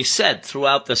 and like you said,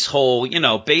 throughout this whole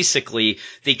basically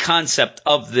the concept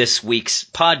of this week's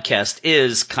podcast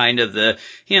is kind of the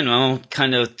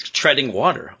kind of treading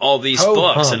water, all these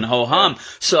books and ho-hum.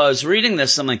 So I was reading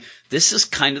this, I'm like, this is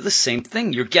kind of the same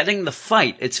thing. You're getting the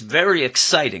fight. It's very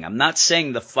exciting. I'm not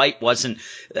saying the fight wasn't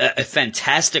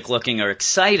fantastic looking or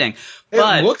exciting,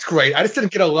 but it looks great. I just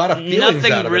didn't get a lot of feelings out of it.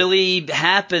 Nothing really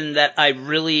happened that I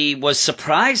really was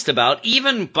surprised about,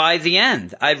 even by the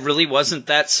end. I really wasn't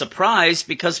that surprised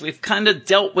because we've kind of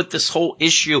dealt with this whole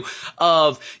issue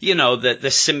of, the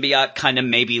symbiote kind of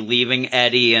maybe leaving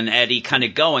Eddie and Eddie kind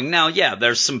of going. Now,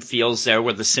 there's some feels there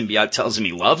where the symbiote tells him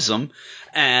he loves him.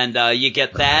 And you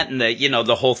get that and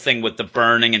the whole thing with the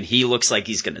burning and he looks like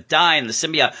he's going to die and the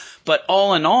symbiote. But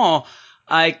all in all,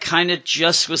 I kind of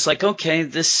just was like, okay,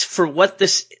 this for what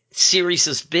this series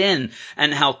has been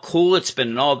and how cool it's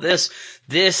been and all this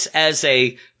as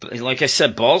a, like I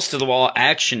said, balls to the wall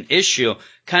action issue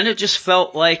kind of just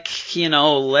felt like,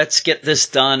 let's get this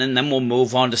done and then we'll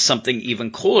move on to something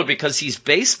even cooler because he's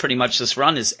based pretty much this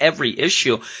run is every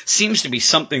issue seems to be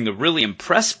something to really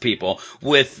impress people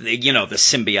with, the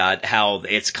symbiote, how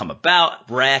it's come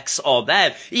about, Rex, all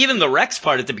that. Even the Rex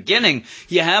part at the beginning,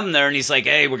 you have him there and he's like,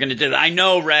 hey, we're going to do that. I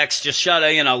know, Rex, just shut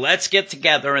up, let's get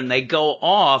together, and they go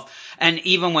off. And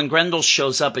even when Grendel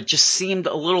shows up, it just seemed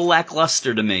a little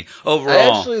lackluster to me overall.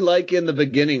 I actually like in the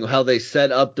beginning how they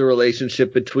set up the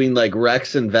relationship between like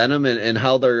Rex and Venom and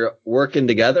how they're working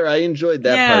together. I enjoyed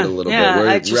that part a little bit, where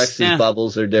Rex's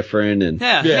bubbles are different. And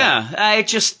I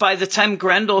just, by the time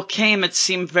Grendel came, it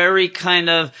seemed very kind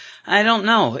of, I don't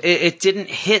know. It didn't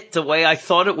hit the way I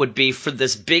thought it would be for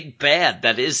this big bad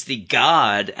that is the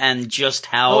god, and just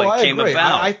how it came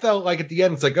about. I felt like at the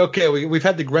end, it's like, okay, we've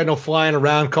had the Grendel flying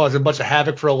around causing a bunch of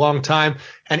havoc for a long time.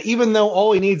 And even though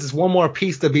all he needs is one more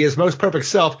piece to be his most perfect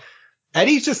self,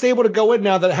 Eddie's just able to go in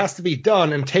now that it has to be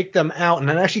done and take them out.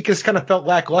 And it actually just kind of felt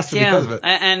lackluster because of it.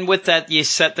 And with that, you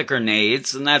set the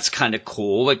grenades, and that's kind of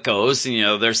cool. It goes,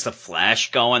 and, there's the flash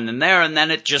going in there, and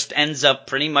then it just ends up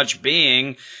pretty much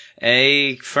being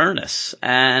a furnace,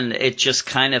 and it just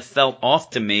kind of felt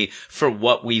off to me for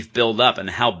what we've built up and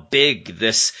how big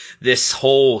this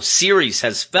whole series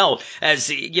has felt,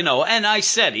 as and I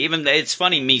said, even it's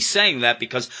funny me saying that,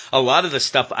 because a lot of the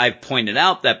stuff I've pointed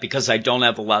out, that because I don't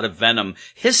have a lot of Venom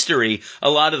history,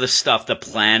 a lot of the stuff, the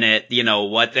planet,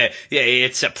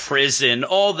 it's a prison,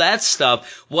 all that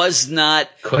stuff was not,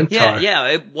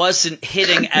 it wasn't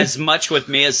hitting as much with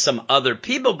me as some other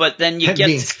people, but then it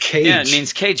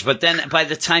means cage. But then by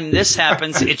the time this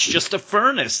happens, it's just a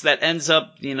furnace that ends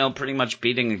up, pretty much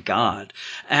beating a god.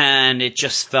 And it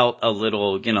just felt a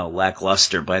little,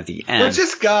 lackluster by the end. Well,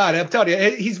 just God, I'm telling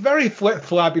you, he's very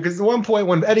flip-flop, because at one point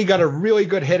when Eddie got a really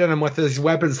good hit on him with his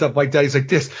weapon and stuff like that, he's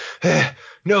like,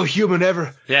 no human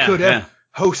ever could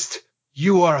host,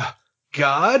 you are a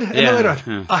god?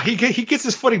 And he gets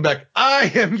his footing back.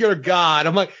 I am your god.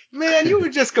 I'm like, man, you were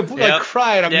just completely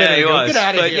crying a minute ago. Get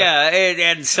out of here.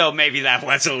 And so maybe that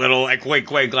was a little like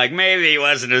wink, like maybe he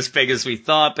wasn't as big as we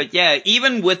thought. But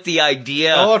even with the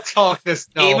idea,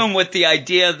 even with the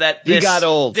idea that he got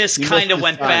old, this kind of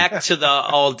went back to the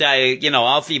all day.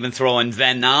 I'll even throw in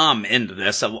Venom into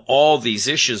this, of all these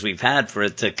issues we've had, for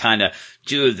it to kind of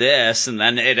do this, and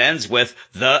then it ends with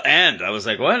the end. I was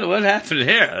like, what happened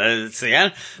here? It's the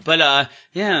end. But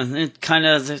it kind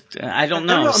of, I don't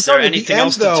know. Is there anything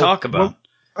else to talk about?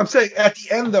 I'm saying at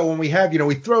the end, though, when we have,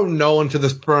 we throw Nolan to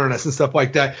this furnace and stuff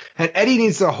like that, and Eddie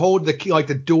needs to hold the key, like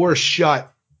the door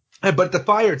shut. But the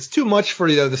fire, it's too much for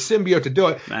the symbiote to do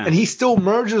it. Man. And he still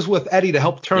merges with Eddie to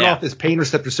help turn off his pain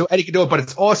receptor so Eddie can do it, but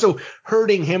it's also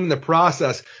hurting him in the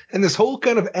process. And this whole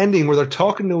kind of ending where they're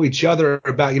talking to each other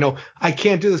about, I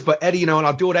can't do this, but Eddie, and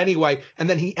I'll do it anyway. And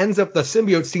then he ends up, the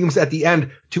symbiote seems at the end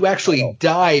to actually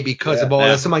die because of all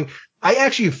this. I'm like, I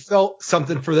actually felt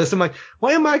something for this. I'm like,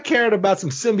 why am I caring about some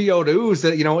symbiote ooze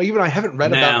that, even I haven't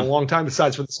read about in a long time,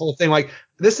 besides for this whole thing? Like,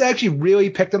 this actually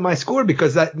really picked up my score,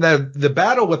 because the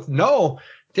battle with No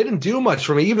didn't do much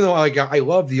for me, even though I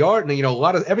love the art and, a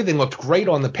lot of everything looked great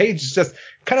on the page. It's just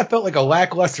kind of felt like a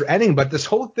lackluster ending. But this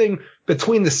whole thing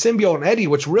between the symbiote and Eddie,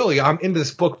 which really I'm into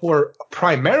this book for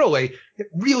primarily, it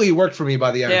really worked for me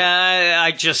by the end. Yeah,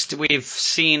 we've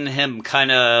seen him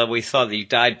we thought he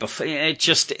died before.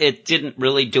 It didn't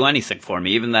really do anything for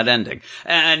me, even that ending.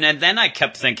 And then I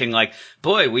kept thinking, like,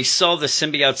 boy, we saw the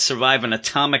symbiote survive an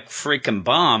atomic freaking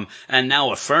bomb, and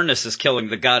now a furnace is killing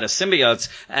the god of symbiotes,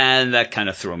 and that kind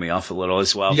of threw me off a little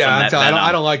as well. Yeah,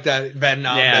 I don't like that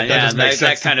Venom.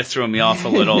 That kind of threw me off a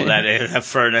little, that a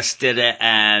furnace did it,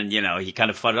 and, he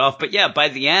kind of fought it off. But by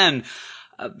the end,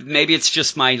 maybe it's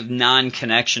just my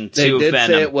non-connection to Venom. They did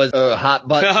say it was a hot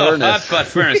butt furnace. Hot butt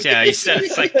furnace, yeah. He said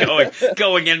it's like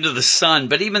going into the sun.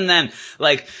 But even then,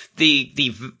 like, the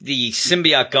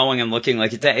symbiote going and looking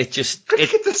like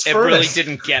it really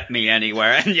didn't get me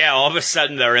anywhere. And all of a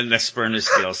sudden they're in this furnace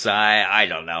deal. So I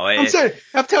don't know. I'm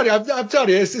telling you,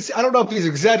 I don't know if he's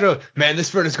exaggerating. Man, this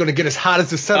furnace is going to get as hot as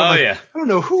the sun. I don't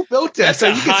know who built that. So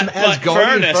you get some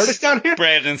Asgardian furnace down here?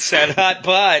 Brandon said hot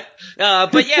butt.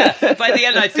 But by the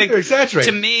end, I think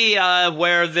to me,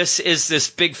 where this is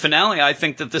this big finale, I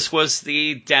think that this was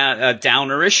the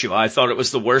downer issue. I thought it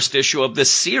was the worst issue of this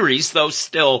series, though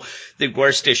still the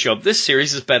worst issue of this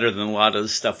series is better than a lot of the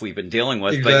stuff we've been dealing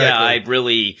with.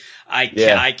 Exactly. But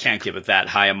I can't give it that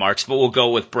high a marks, but we'll go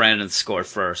with Brandon's score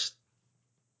first.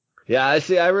 Yeah, I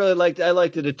see. I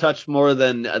liked it a touch more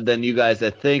than you guys. I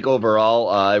think overall,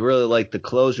 I really liked the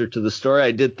closure to the story.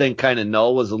 I did think kind of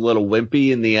Null was a little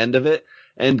wimpy in the end of it.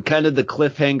 And kind of the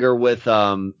cliffhanger with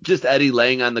just Eddie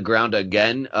laying on the ground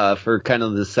again for kind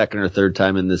of the second or third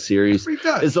time in this series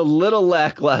is a little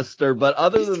lackluster. But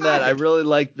other than that, I really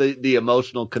like the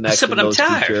emotional connection those two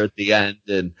share at the end,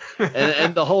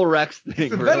 and the whole Rex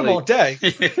thing. Really, all day.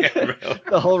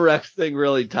 The whole Rex thing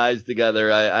really ties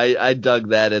together. I dug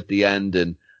that at the end,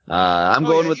 and I'm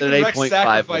going with an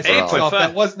 8.5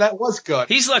 overall. That was good.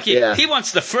 He's lucky. Yeah. He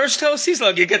wants the first host. He's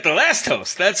lucky to get the last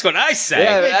host. That's what I say.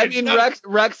 Yeah, I mean,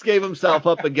 Rex gave himself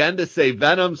up again to save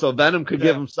Venom, so Venom could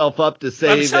give himself up to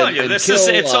save. I'm telling you,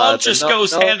 it's all just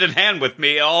goes hand in hand with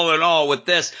me, all in all, with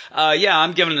this.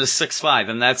 I'm giving it a 6.5,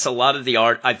 and that's a lot of the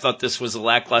art. I thought this was a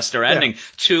lackluster ending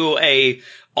to a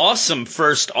awesome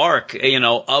first arc,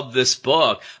 of this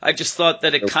book. I just thought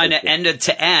that it kind of ended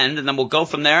to end, and then we'll go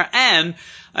from there. And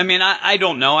I mean, I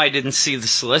don't know. I didn't see the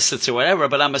solicits or whatever,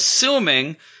 but I'm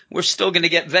assuming we're still going to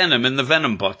get Venom in the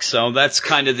Venom book. So that's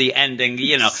kind of the ending.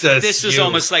 This is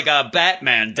almost like a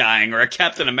Batman dying or a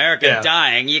Captain America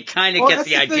dying. You kind of get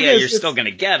the idea you're still going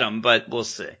to get him, but we'll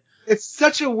see. It's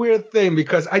such a weird thing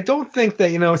because I don't think that,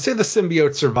 say the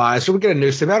symbiote survives or we get a new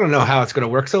symbiote. I don't know how it's going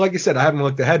to work. So like you said, I haven't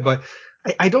looked ahead, but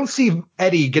I don't see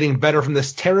Eddie getting better from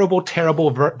this terrible,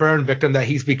 terrible burn victim that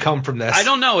he's become from this. I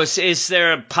don't know. Is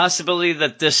there a possibility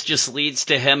that this just leads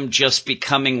to him just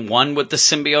becoming one with the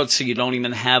symbiote so you don't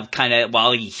even have kind of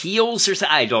while he heals or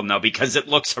something? I don't know because it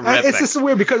looks horrific. It's just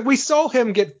weird because we saw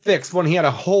him get fixed when he had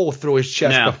a hole through his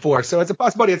chest before. So it's a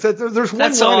possibility. There's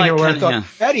one line here where I thought,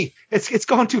 Eddie, it's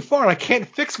gone too far. I can't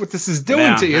fix what this is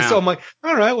doing to you. Yeah. So I'm like,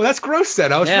 all right, well, that's gross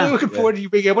then. I was really looking forward to you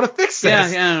being able to fix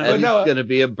this. Yeah. But no, going to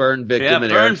be a burn victim. Yeah,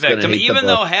 burn victim. Even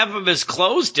though half of his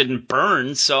clothes didn't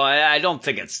burn, so I don't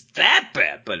think it's that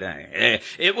bad. But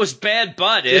it was bad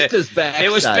butt. Just his backside. It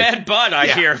was bad butt, I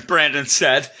hear Brandon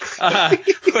said.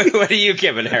 What do you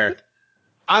give it, Eric?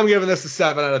 I'm giving this a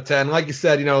 7 out of 10. Like you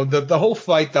said, the whole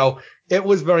fight, though, it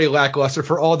was very lackluster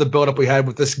for all the buildup we had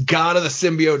with this god of the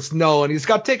symbiotes, Null, and he just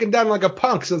got taken down like a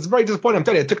punk. So it's very disappointing. I'm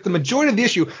telling you, it took the majority of the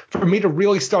issue for me to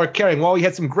really start caring. While we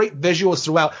had some great visuals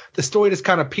throughout, the story just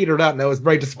kind of petered out, and that was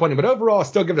very disappointing. But overall, I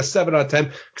still give it a 7 out of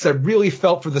 10 because I really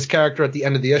felt for this character at the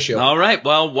end of the issue. All right.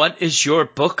 Well, what is your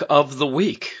book of the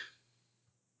week?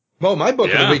 Well, my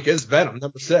book of the week is Venom,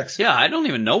 number 6. Yeah, I don't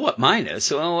even know what mine is.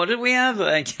 So what did we have?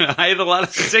 I had a lot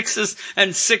of 6s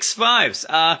and 6 5s.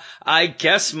 I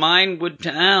guess mine would.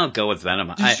 I'll go with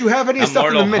Venom. Did you have any stuff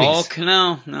in the minis? Hulk?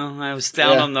 No, I was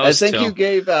down on those. I think you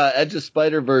gave Edge of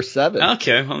Spider-Verse 7.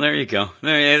 Okay, well there you go.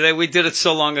 We did it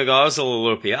so long ago. I was a little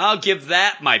loopy. I'll give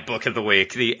that my book of the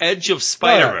week, The Edge of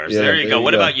Spider-Verse. There you go.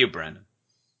 What about you, Brandon?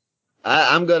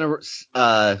 I'm gonna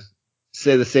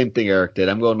say the same thing Eric did.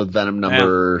 I'm going with Venom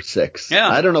number 6. Yeah.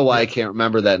 I don't know why I can't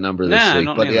remember that number this week,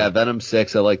 but Venom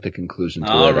 6. I like the conclusion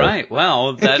to it. All right.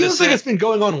 Well, that feels like it's been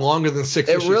going on longer than 6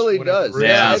 issues. It really does.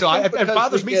 Yeah. So it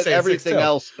bothers me saying everything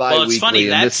else bi-weekly. Well, it's funny.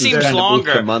 That seems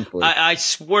longer. I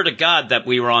swear to God that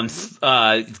we were on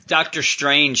Doctor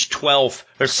Strange 12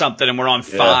 or something, and we're on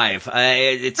 5.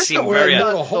 It seemed very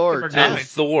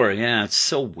Thor. Yeah, it's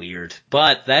so weird.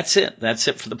 But that's it. That's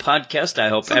it for the podcast. I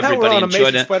hope everybody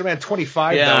enjoyed it. Spider-Man 25.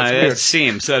 Yeah, it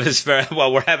seems that is very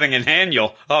well. We're having an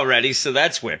annual already, so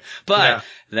that's weird. But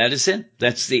that is it.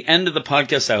 That's the end of the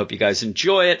podcast. I hope you guys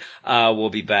enjoy it. We'll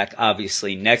be back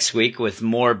obviously next week with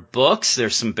more books.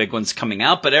 There's some big ones coming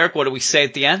out. But Eric, what do we say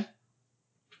at the end?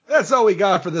 That's all we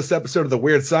got for this episode of the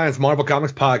Weird Science Marvel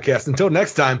Comics podcast. Until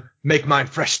next time, make mine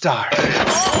fresh stars.